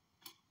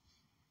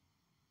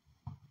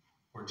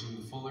 for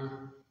Jean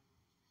Fuller,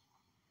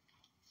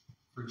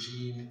 for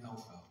Jean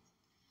Elfeld.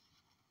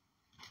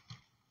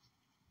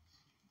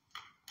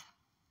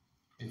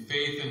 In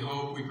faith and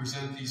hope, we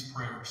present these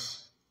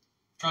prayers,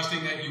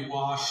 trusting that you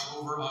wash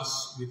over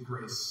us with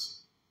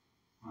grace.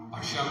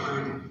 Our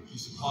shepherd, you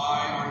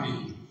supply our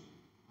need.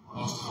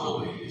 Most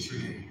holy is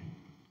your name.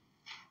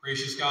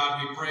 Gracious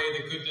God, we pray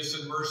that goodness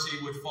and mercy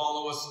would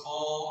follow us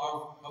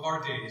all of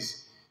our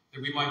days,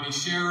 that we might be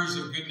sharers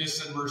of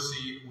goodness and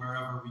mercy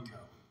wherever we go.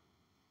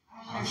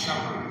 Our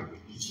shepherd,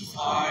 you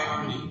supply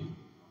our need.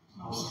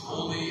 Most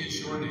holy is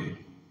your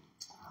name.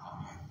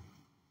 Amen.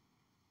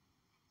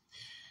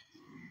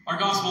 Our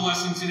gospel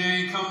lesson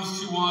today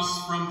comes to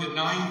us from the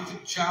 9th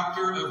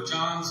chapter of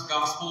John's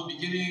Gospel,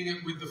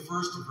 beginning with the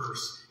first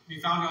verse. It can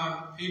be found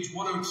on page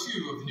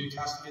 102 of the New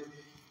Testament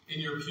in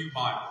your pew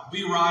Bible.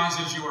 We rise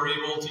as you are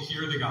able to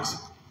hear the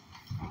gospel.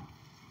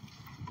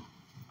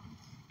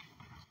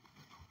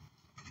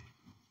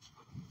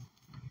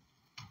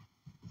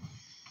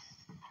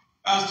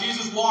 As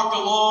Jesus walked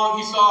along,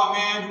 he saw a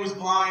man who was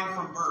blind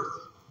from birth.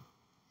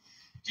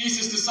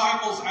 Jesus'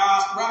 disciples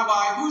asked,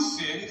 "Rabbi, who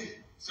sinned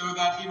so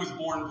that he was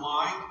born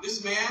blind,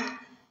 this man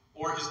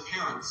or his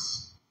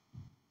parents?"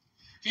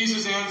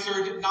 Jesus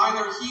answered,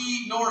 "Neither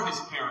he nor his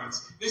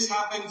parents. This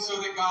happened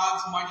so that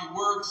God's mighty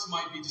works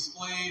might be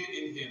displayed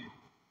in him.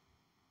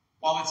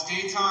 While it's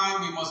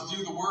daytime, we must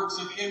do the works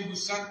of him who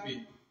sent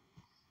me.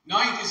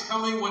 Night is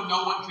coming when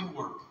no one can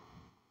work.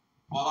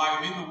 While I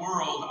am in the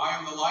world, I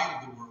am the light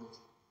of the world."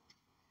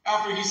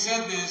 After he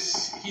said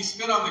this, he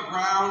spit on the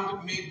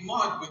ground, made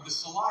mud with the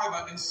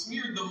saliva, and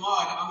smeared the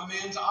mud on the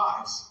man's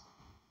eyes.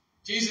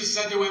 Jesus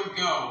said to him,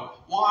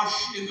 "Go,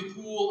 wash in the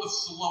pool of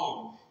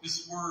Siloam."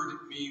 This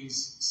word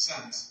means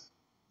sent.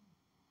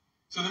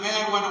 So the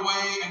man went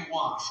away and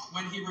washed.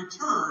 When he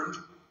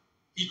returned,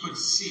 he could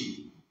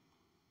see.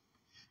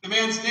 The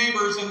man's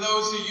neighbors and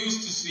those who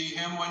used to see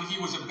him when he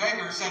was a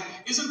beggar said,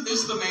 "Isn't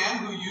this the man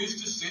who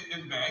used to sit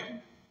and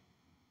beg?"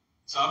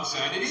 Some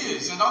said, "It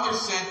is," and others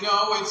said,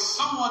 "No, it's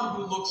someone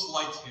who looks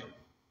like him."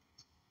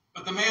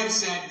 But the man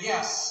said,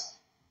 "Yes,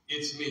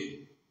 it's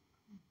me."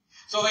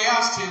 So they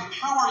asked him,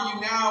 "How are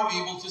you now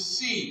able to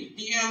see?"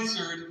 He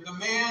answered, "The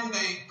man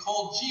they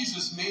called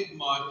Jesus made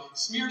mud,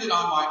 smeared it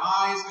on my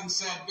eyes, and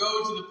said,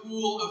 'Go to the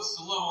pool of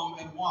Siloam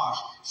and wash.'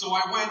 So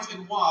I went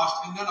and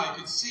washed, and then I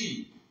could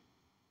see."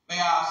 They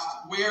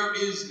asked, "Where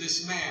is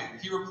this man?"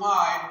 He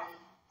replied,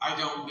 "I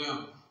don't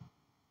know."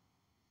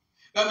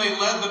 Then they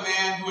led the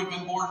man who had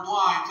been born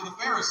blind to the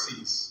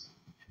Pharisees.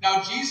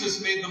 Now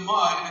Jesus made the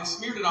mud and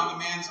smeared it on the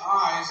man's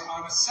eyes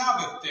on a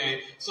Sabbath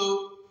day.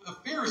 So the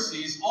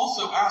Pharisees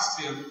also asked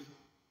him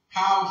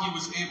how he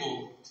was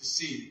able to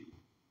see.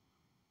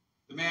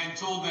 The man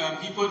told them,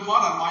 "He put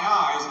mud on my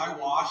eyes, I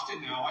washed,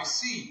 and now I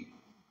see."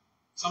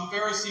 Some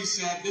Pharisees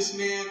said, "This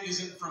man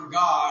isn't from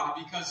God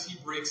because he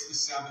breaks the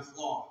Sabbath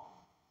law."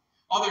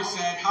 Others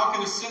said, "How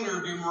can a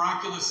sinner do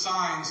miraculous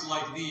signs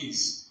like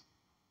these?"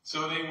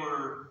 So they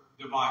were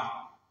divided.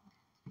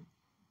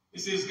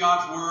 This is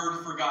God's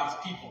word for God's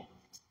people.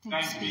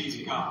 Thanks be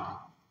to God.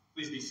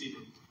 Please be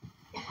seated.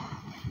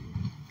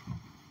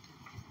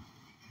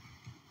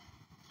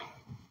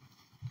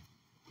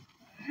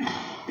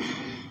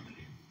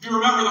 If you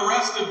remember the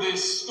rest of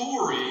this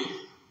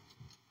story,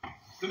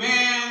 the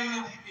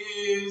man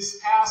is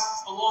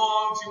passed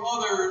along to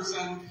others,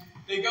 and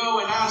they go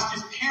and ask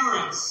his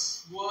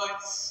parents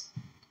what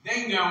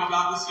they know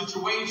about the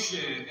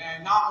situation,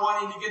 and not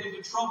wanting to get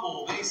into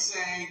trouble, they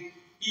say,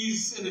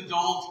 "He's an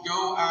adult,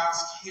 go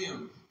ask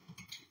him."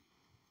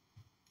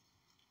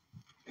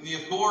 And the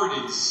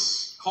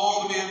authorities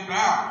call the man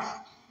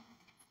back,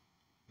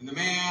 and the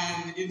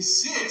man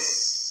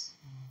insists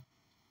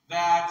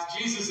that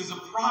Jesus is a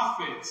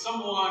prophet,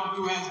 someone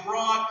who has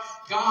brought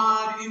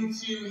God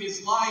into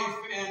his life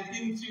and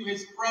into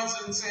his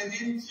presence and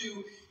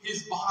into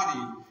his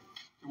body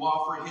to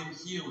offer him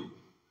healing.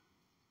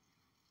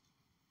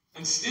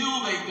 And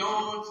still they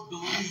don't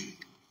believe.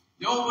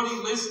 Nobody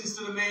listens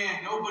to the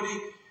man.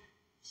 Nobody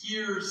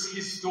hears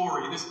his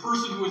story. This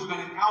person who has been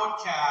an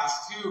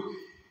outcast, who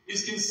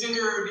is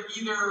considered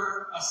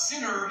either a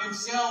sinner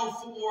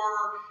himself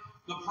or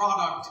the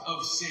product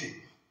of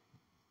sin.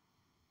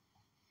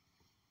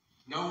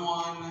 No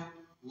one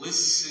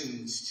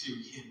listens to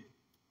him.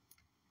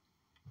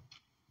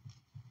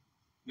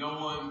 No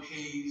one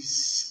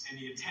pays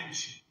any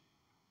attention,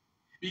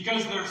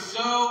 because they're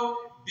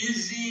so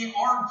busy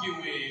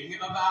arguing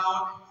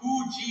about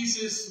who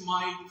Jesus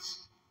might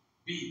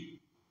be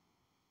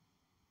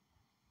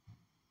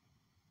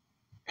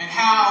and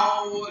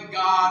how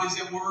God is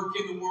at work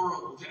in the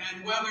world,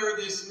 and whether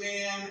this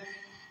man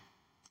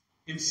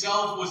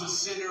himself was a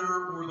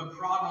sinner or the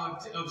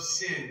product of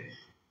sin.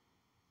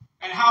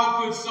 And how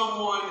could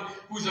someone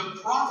who's a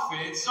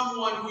prophet,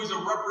 someone who's a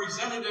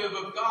representative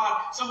of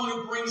God, someone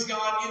who brings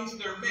God into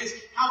their midst,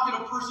 how could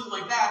a person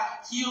like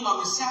that heal on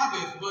the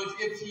Sabbath? But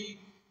if he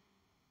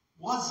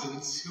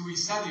wasn't who he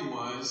said he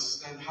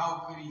was, then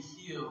how could he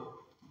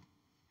heal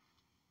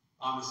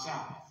on the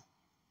Sabbath?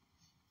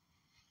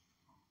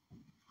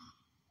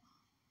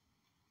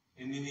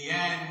 And in the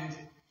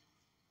end,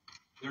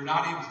 they're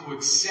not able to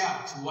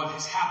accept what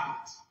has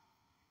happened.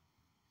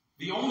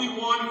 The only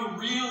one who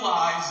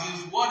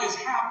realizes what has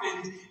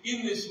happened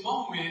in this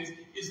moment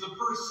is the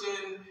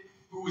person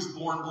who was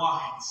born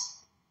blind.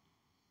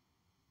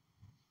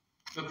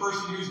 The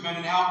person who's been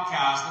an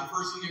outcast, the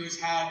person who has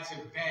had to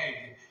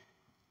beg,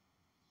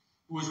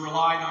 who has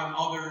relied on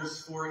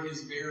others for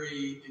his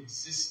very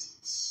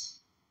existence.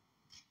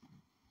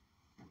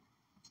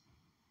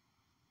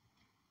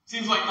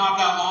 Seems like not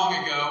that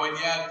long ago, and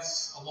yet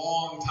a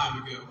long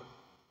time ago.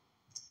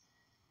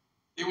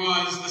 It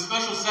was the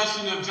special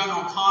session of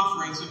General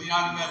Conference of the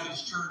United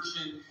Methodist Church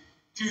in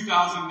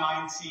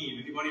 2019.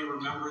 Anybody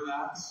remember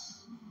that?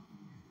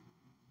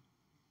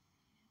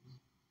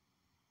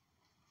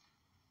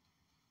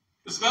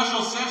 The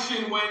special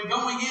session, when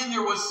going in,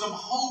 there was some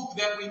hope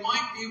that we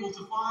might be able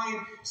to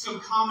find some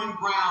common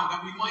ground,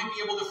 that we might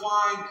be able to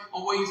find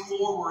a way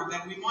forward,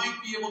 that we might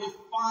be able to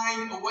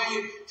find a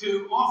way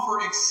to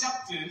offer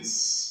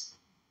acceptance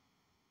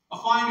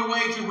find a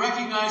way to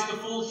recognize the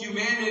full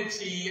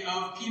humanity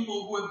of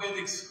people who have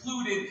been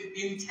excluded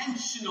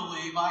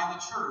intentionally by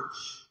the church.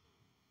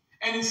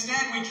 And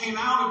instead, we came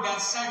out of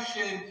that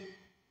section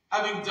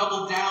having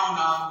doubled down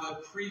on the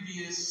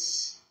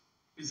previous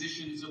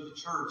positions of the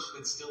church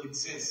that still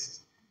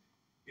exist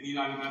in the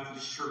United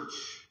Methodist Church.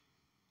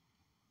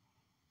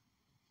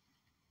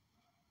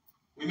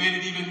 We made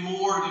it even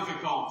more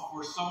difficult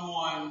for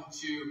someone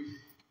to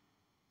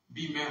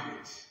be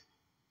married.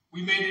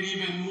 We made it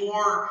even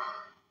more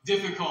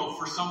difficult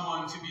for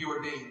someone to be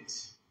ordained,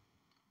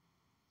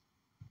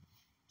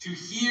 to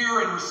hear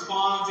and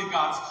respond to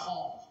God's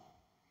call,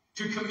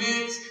 to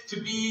commit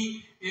to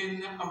be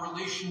in a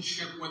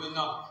relationship with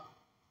another.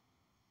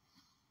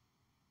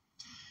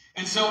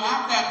 And so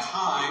at that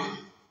time,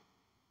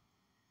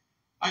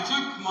 I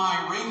took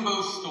my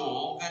rainbow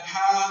stole that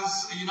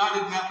has a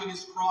United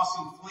Methodist cross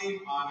and flame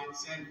on it,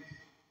 and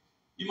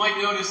you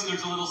might notice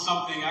there's a little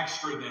something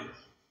extra there.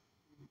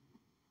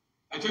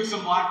 I took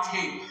some black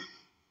tape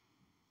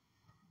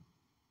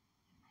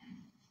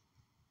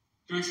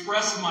to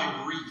express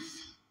my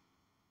grief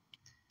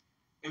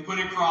and put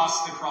it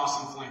across the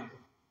cross and flame.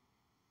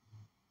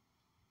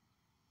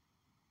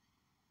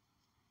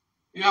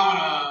 You know, when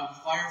a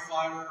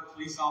firefighter or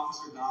police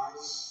officer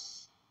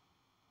dies,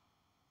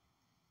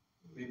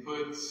 they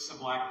put a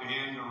black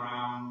band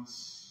around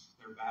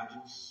their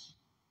badges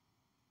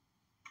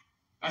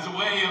as a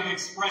way of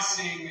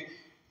expressing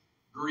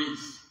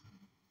grief.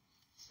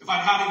 If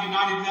I'd had a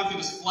United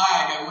Methodist flag,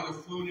 I would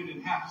have flown it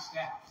in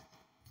half-staff.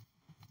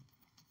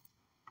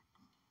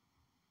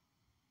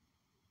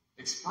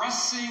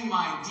 Expressing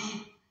my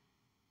deep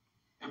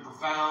and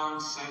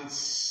profound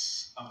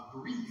sense of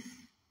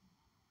grief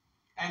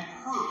and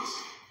hurt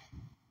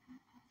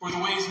for the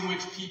ways in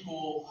which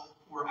people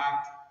were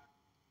acting.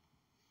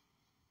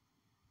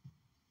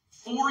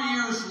 4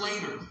 years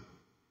later,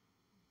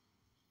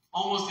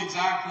 almost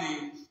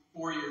exactly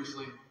 4 years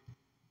later,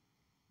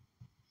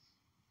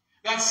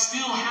 that's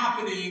still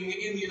happening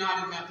in the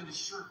United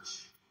Methodist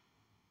Church.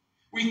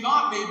 We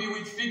thought maybe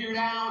we'd figured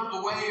out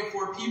a way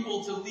for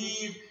people to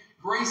leave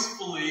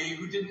gracefully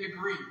who didn't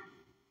agree.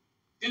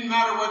 Didn't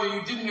matter whether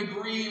you didn't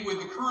agree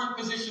with the current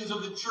positions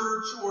of the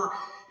church or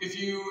if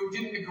you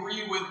didn't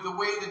agree with the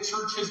way the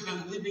church has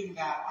been living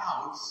that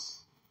out.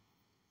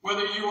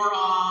 Whether you were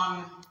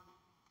on,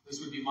 this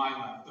would be my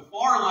left, the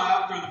far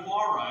left or the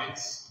far right,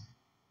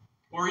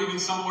 or even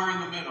somewhere in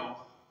the middle.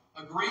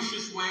 A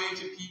gracious way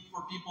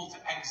for people to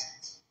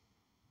exit.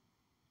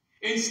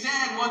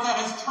 Instead, what that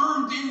has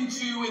turned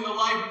into in the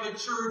life of the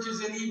church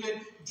is an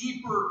even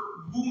deeper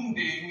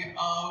wounding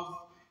of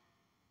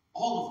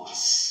all of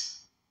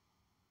us.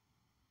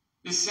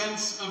 The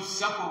sense of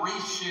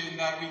separation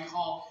that we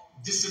call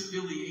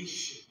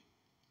disaffiliation.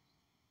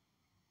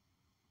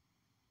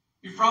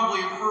 You've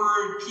probably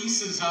heard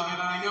pieces of it,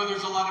 and I know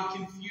there's a lot of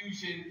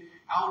confusion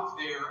out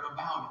there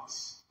about it.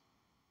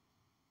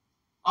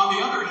 On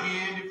the other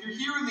hand, if you're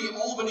here in the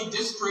Albany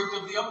district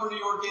of the Upper New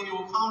York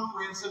Annual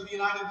Conference of the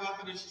United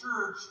Methodist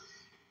Church,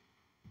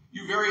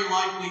 you very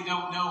likely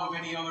don't know of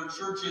any other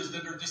churches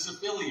that are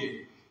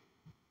disaffiliated.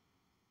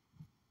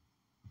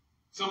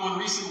 Someone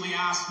recently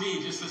asked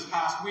me just this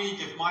past week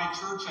if my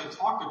church had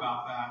talked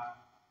about that.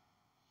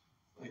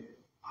 Like,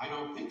 I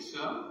don't think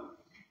so.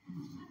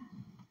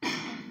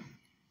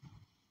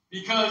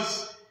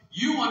 Because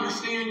you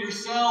understand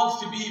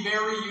yourselves to be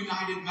very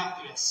United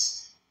Methodist.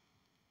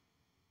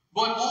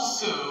 But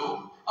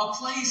also a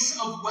place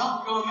of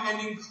welcome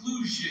and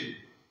inclusion.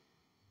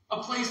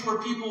 A place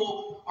where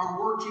people are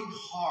working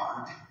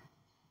hard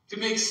to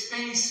make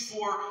space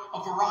for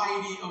a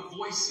variety of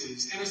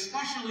voices, and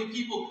especially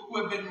people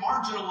who have been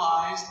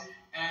marginalized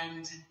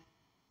and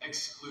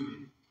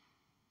excluded.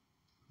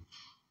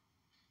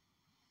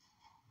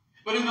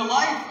 But in the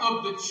life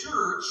of the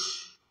church,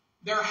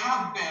 there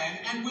have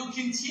been and will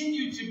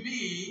continue to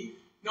be,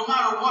 no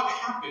matter what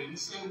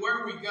happens and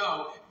where we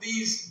go,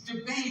 these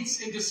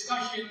debates and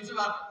discussions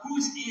about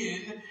who's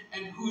in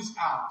and who's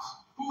out.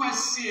 Who has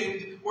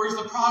sinned or is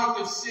the product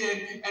of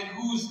sin, and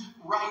who's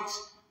right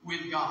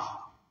with God.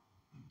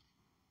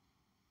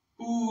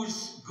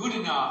 Who's good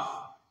enough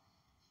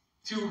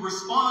to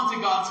respond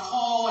to God's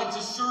call and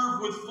to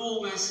serve with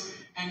fullness,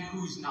 and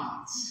who's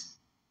not.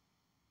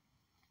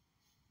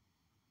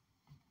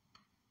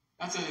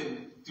 That's a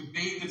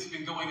debate that's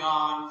been going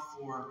on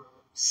for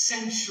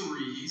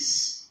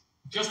centuries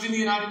just in the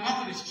United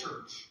Methodist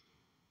Church.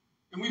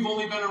 And we've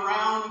only been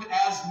around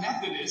as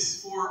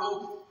Methodists for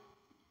a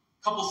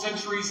couple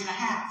centuries and a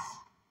half.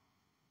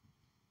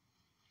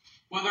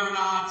 Whether or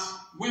not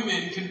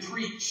women can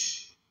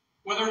preach,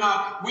 whether or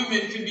not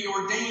women can be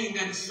ordained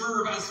and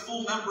serve as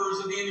full members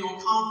of the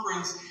annual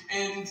conference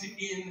and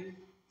in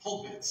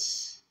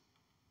pulpits.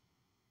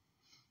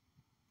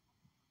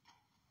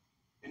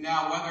 And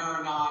now whether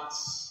or not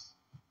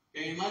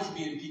gay and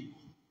lesbian people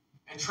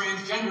and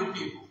transgender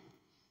people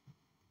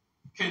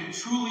can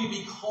truly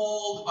be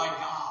called by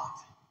God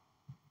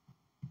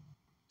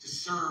to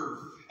serve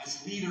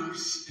as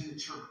leaders in the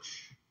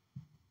church.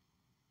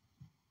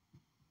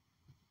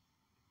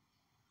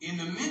 in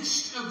the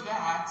midst of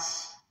that,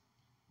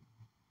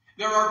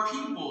 there are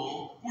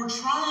people who are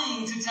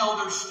trying to tell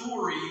their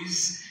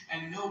stories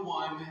and no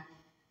one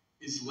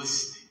is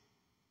listening.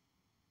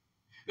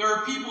 There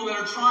are people that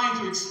are trying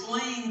to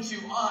explain to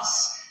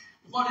us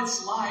what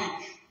it's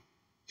like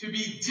to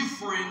be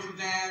different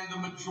than the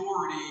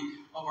majority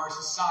of our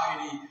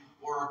society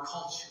or our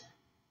culture.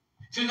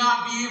 To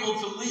not be able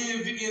to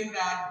live in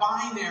that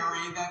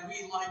binary that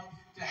we like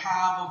to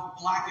have of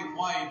black and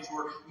white,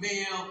 or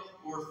male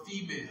or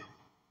female,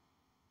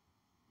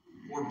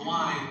 or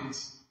blind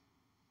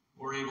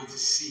or able to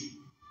see.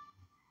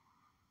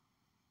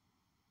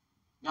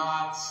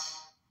 Not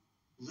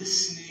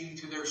listening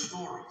to their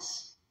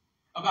stories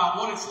about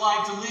what it's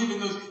like to live in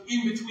those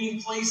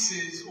in-between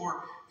places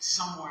or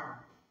somewhere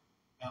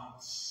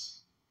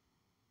else.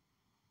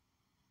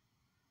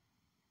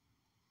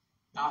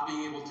 Not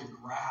being able to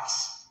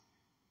grasp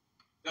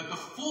that the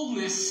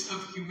fullness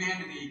of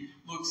humanity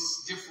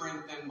looks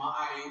different than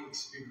my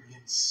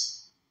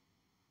experience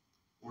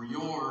or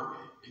your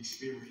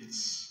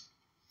experience.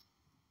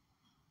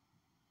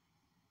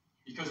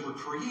 Because we're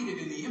created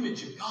in the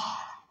image of God.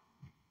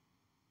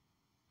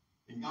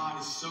 And God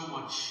is so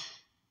much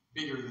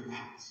bigger than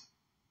that.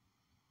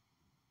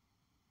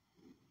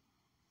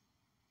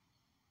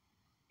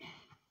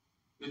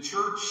 The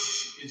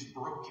church is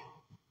broken.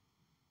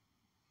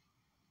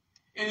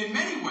 And in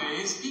many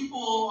ways,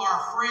 people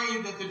are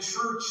afraid that the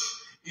church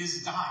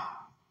is dying.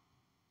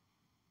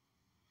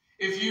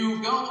 If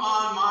you go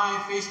on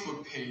my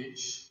Facebook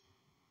page,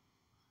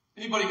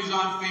 anybody who's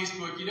on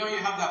Facebook, you know you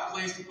have that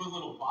place to put a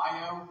little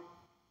bio?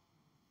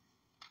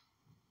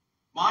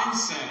 Mine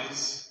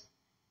says,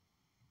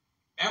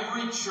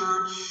 every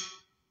church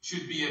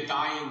should be a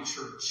dying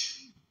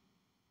church.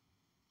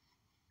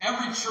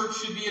 Every church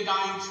should be a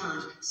dying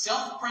church.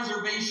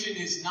 Self-preservation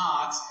is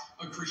not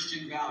a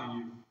Christian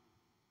value.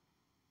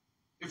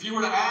 If you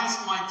were to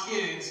ask my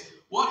kids,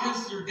 what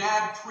has your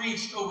dad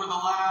preached over the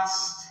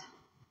last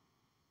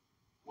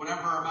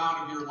whatever amount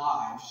of your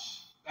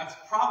lives, that's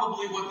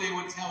probably what they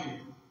would tell you.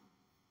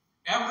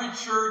 Every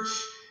church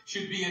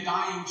should be a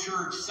dying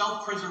church.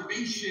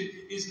 Self-preservation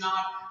is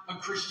not a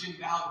Christian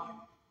value.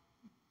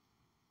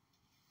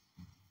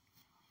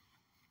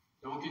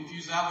 Don't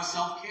confuse that with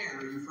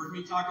self-care. You've heard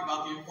me talk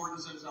about the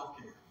importance of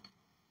self-care.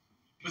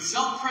 But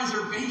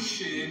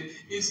self-preservation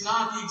is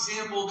not the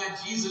example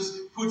that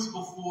Jesus puts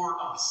before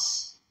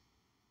us.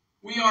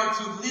 We are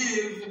to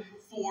live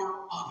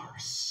for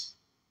others.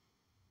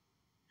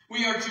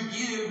 We are to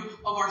give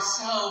of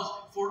ourselves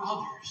for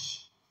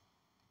others.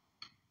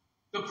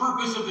 The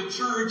purpose of the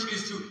church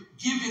is to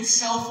give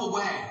itself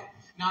away,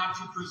 not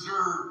to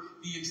preserve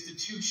the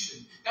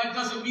institution. That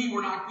doesn't mean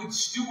we're not good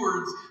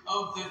stewards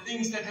of the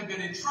things that have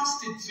been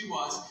entrusted to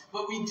us,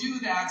 but we do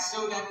that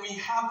so that we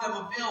have them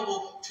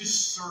available to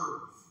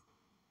serve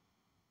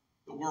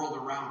the world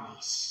around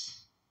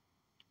us.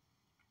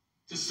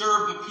 To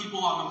serve the people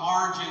on the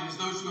margins,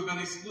 those who have been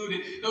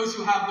excluded, those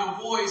who have no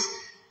voice.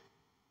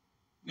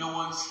 No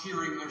one's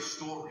hearing their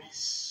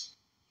stories.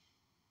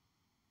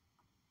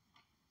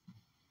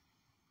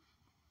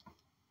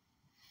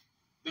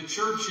 The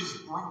church is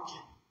broken.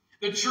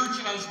 The church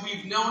as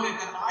we've known it,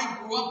 that I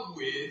grew up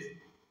with,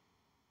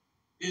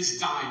 is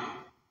dying.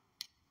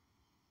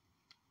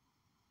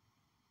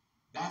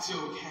 That's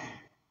okay.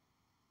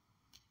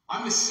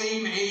 I'm the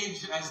same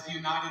age as the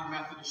United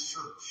Methodist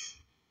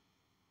Church.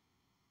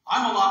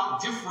 I'm a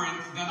lot different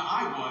than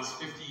I was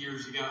 50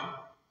 years ago.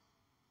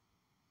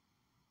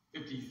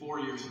 54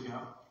 years ago.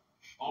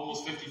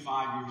 Almost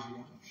 55 years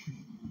ago.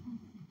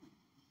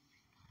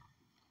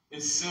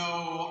 And so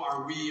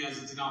are we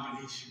as a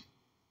denomination.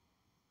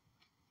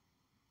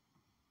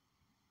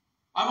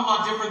 I'm a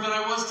lot different than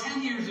I was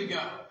 10 years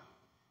ago.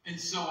 And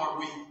so are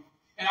we.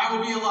 And I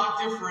will be a lot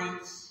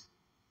different,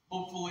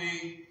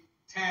 hopefully,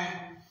 10,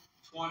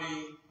 20,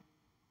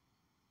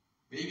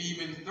 maybe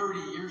even 30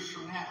 years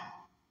from now.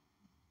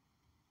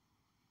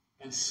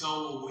 And so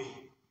will we.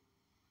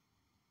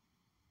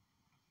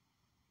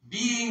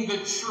 Being the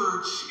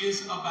church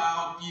is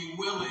about being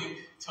willing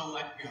to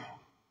let go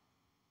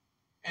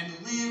and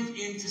live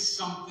into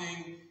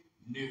something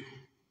new.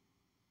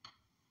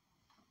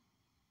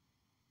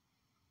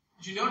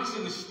 Did you notice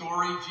in the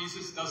story,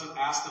 Jesus doesn't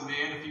ask the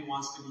man if he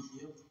wants to be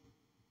healed?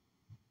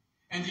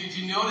 And did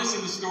you notice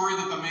in the story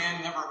that the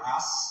man never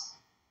asks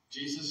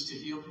Jesus to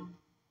heal him?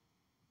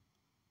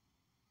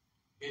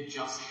 It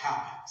just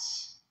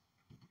happens.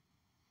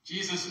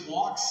 Jesus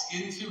walks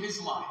into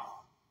his life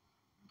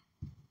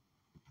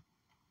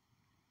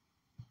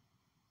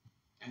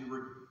and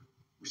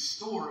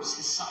restores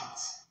his sight.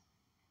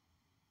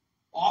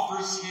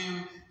 Offers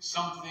him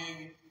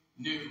something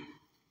new.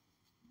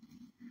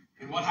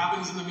 And what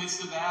happens in the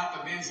midst of that?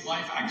 The man's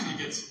life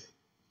actually gets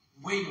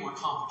way more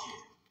complicated.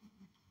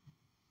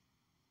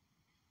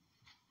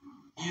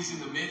 He is in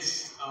the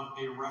midst of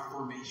a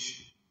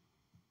reformation.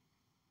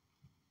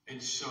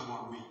 And so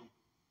are we.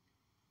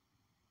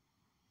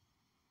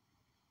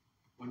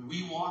 When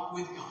we walk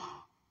with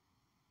God,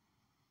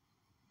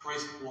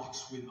 Christ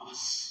walks with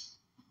us.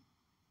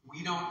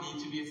 We don't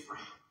need to be afraid.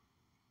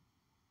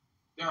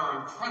 There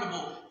are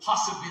incredible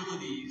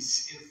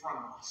possibilities in front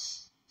of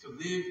us to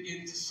live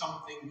into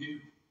something new.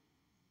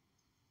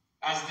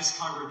 As this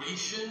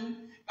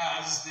congregation,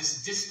 as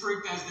this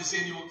district, as this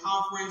annual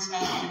conference,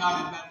 as the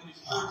United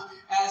Methodist Church,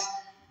 as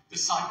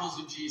disciples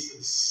of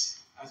Jesus,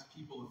 as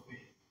people of faith.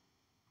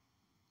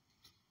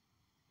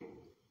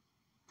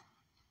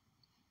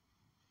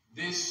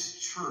 This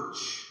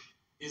church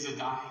is a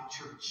dying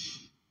church.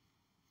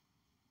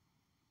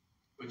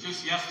 But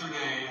just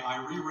yesterday,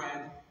 I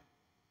reread,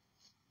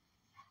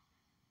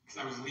 because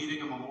I was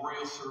leading a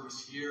memorial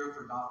service here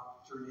for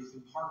Dr.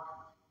 Nathan Parker,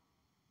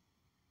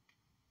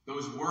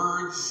 those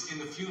words in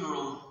the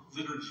funeral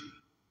liturgy.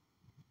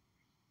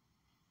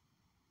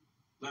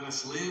 Let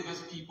us live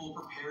as people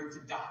prepared to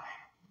die,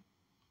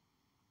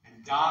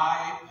 and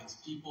die as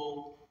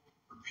people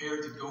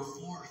prepared to go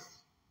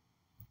forth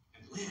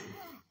and live.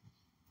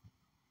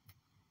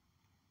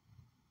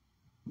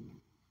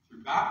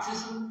 Through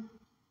baptism,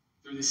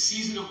 through the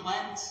season of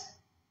Lent,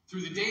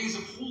 through the days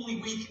of Holy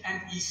Week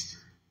and Easter,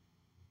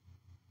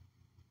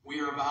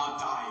 we are about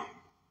dying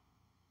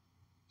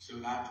so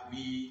that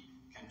we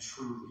can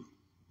truly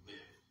live.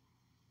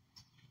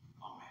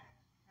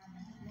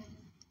 Amen.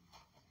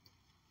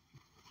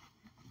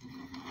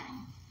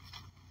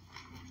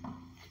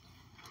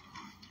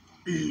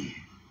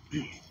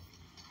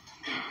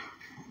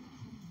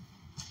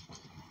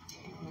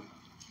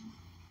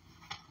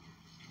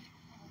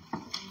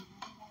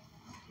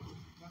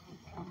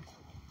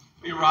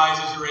 We rise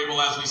as you're able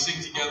as we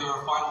sing together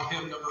our final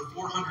hymn, number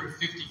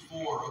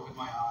 454, Open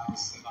My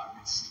Eyes That I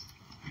May See.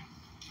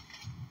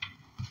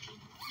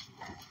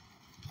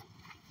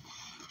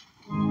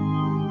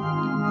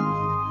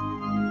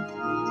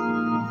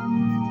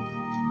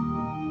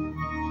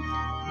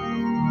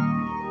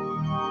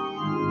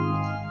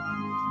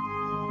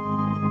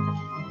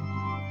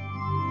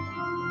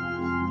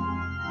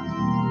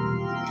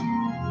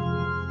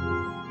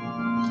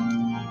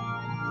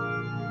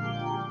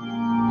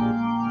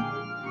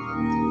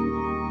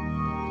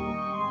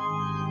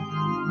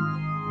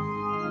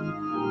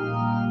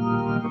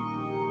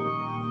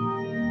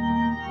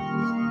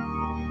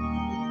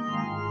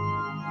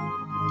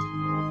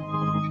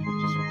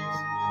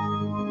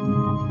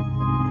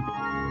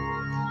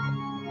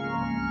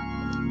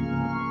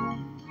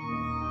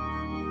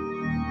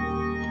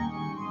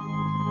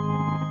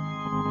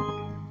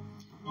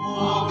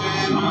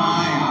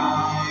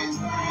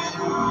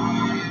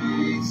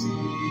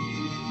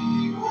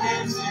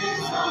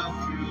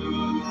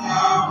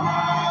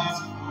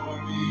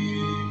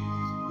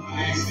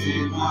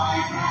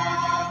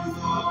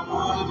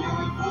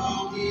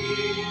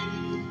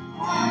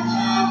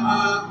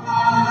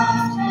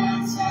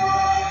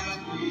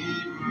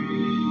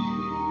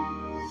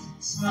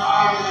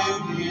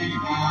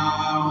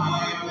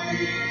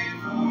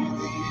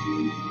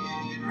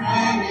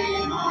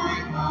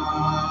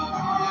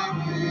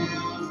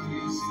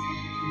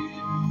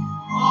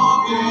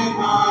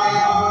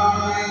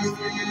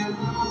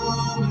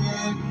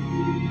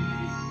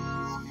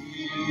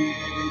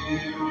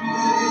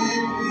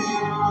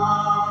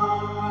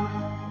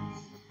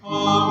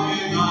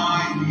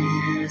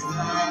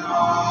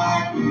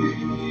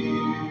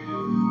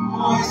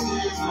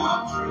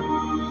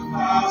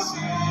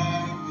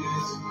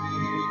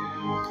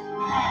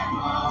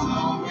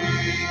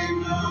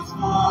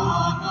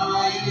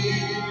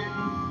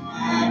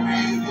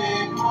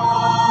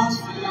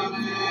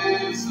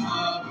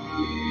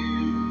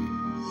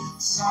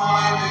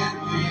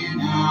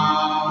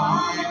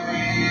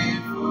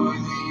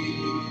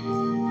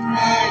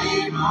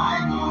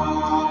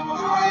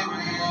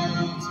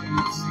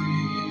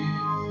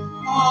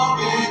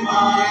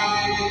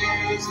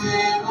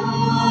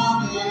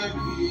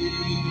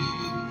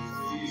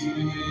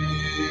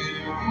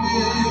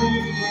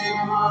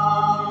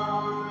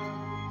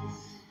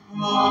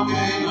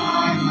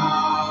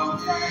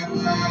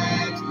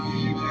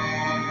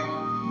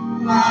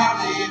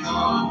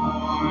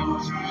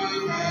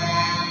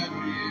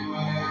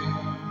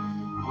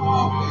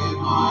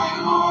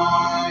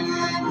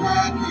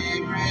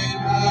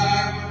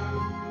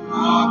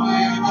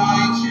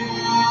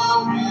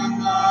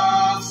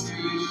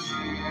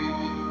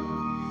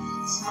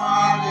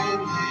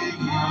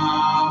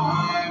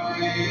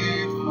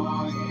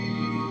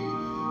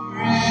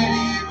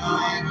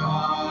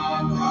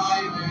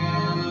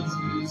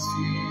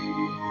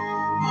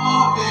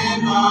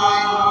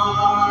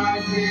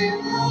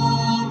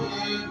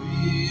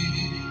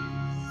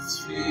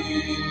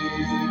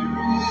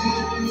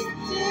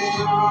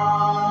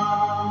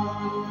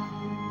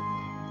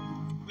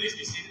 Please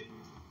be seated.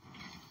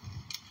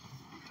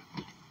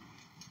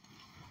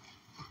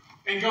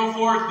 And go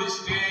forth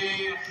this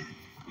day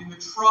in the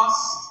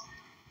trust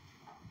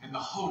and the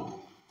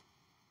hope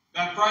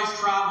that Christ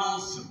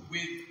travels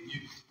with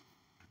you.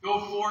 Go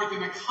forth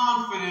in the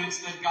confidence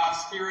that God's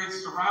Spirit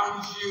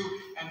surrounds you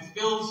and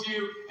fills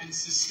you and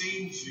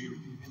sustains you.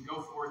 And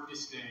go forth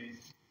this day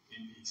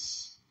in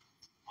peace.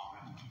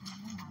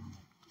 Amen.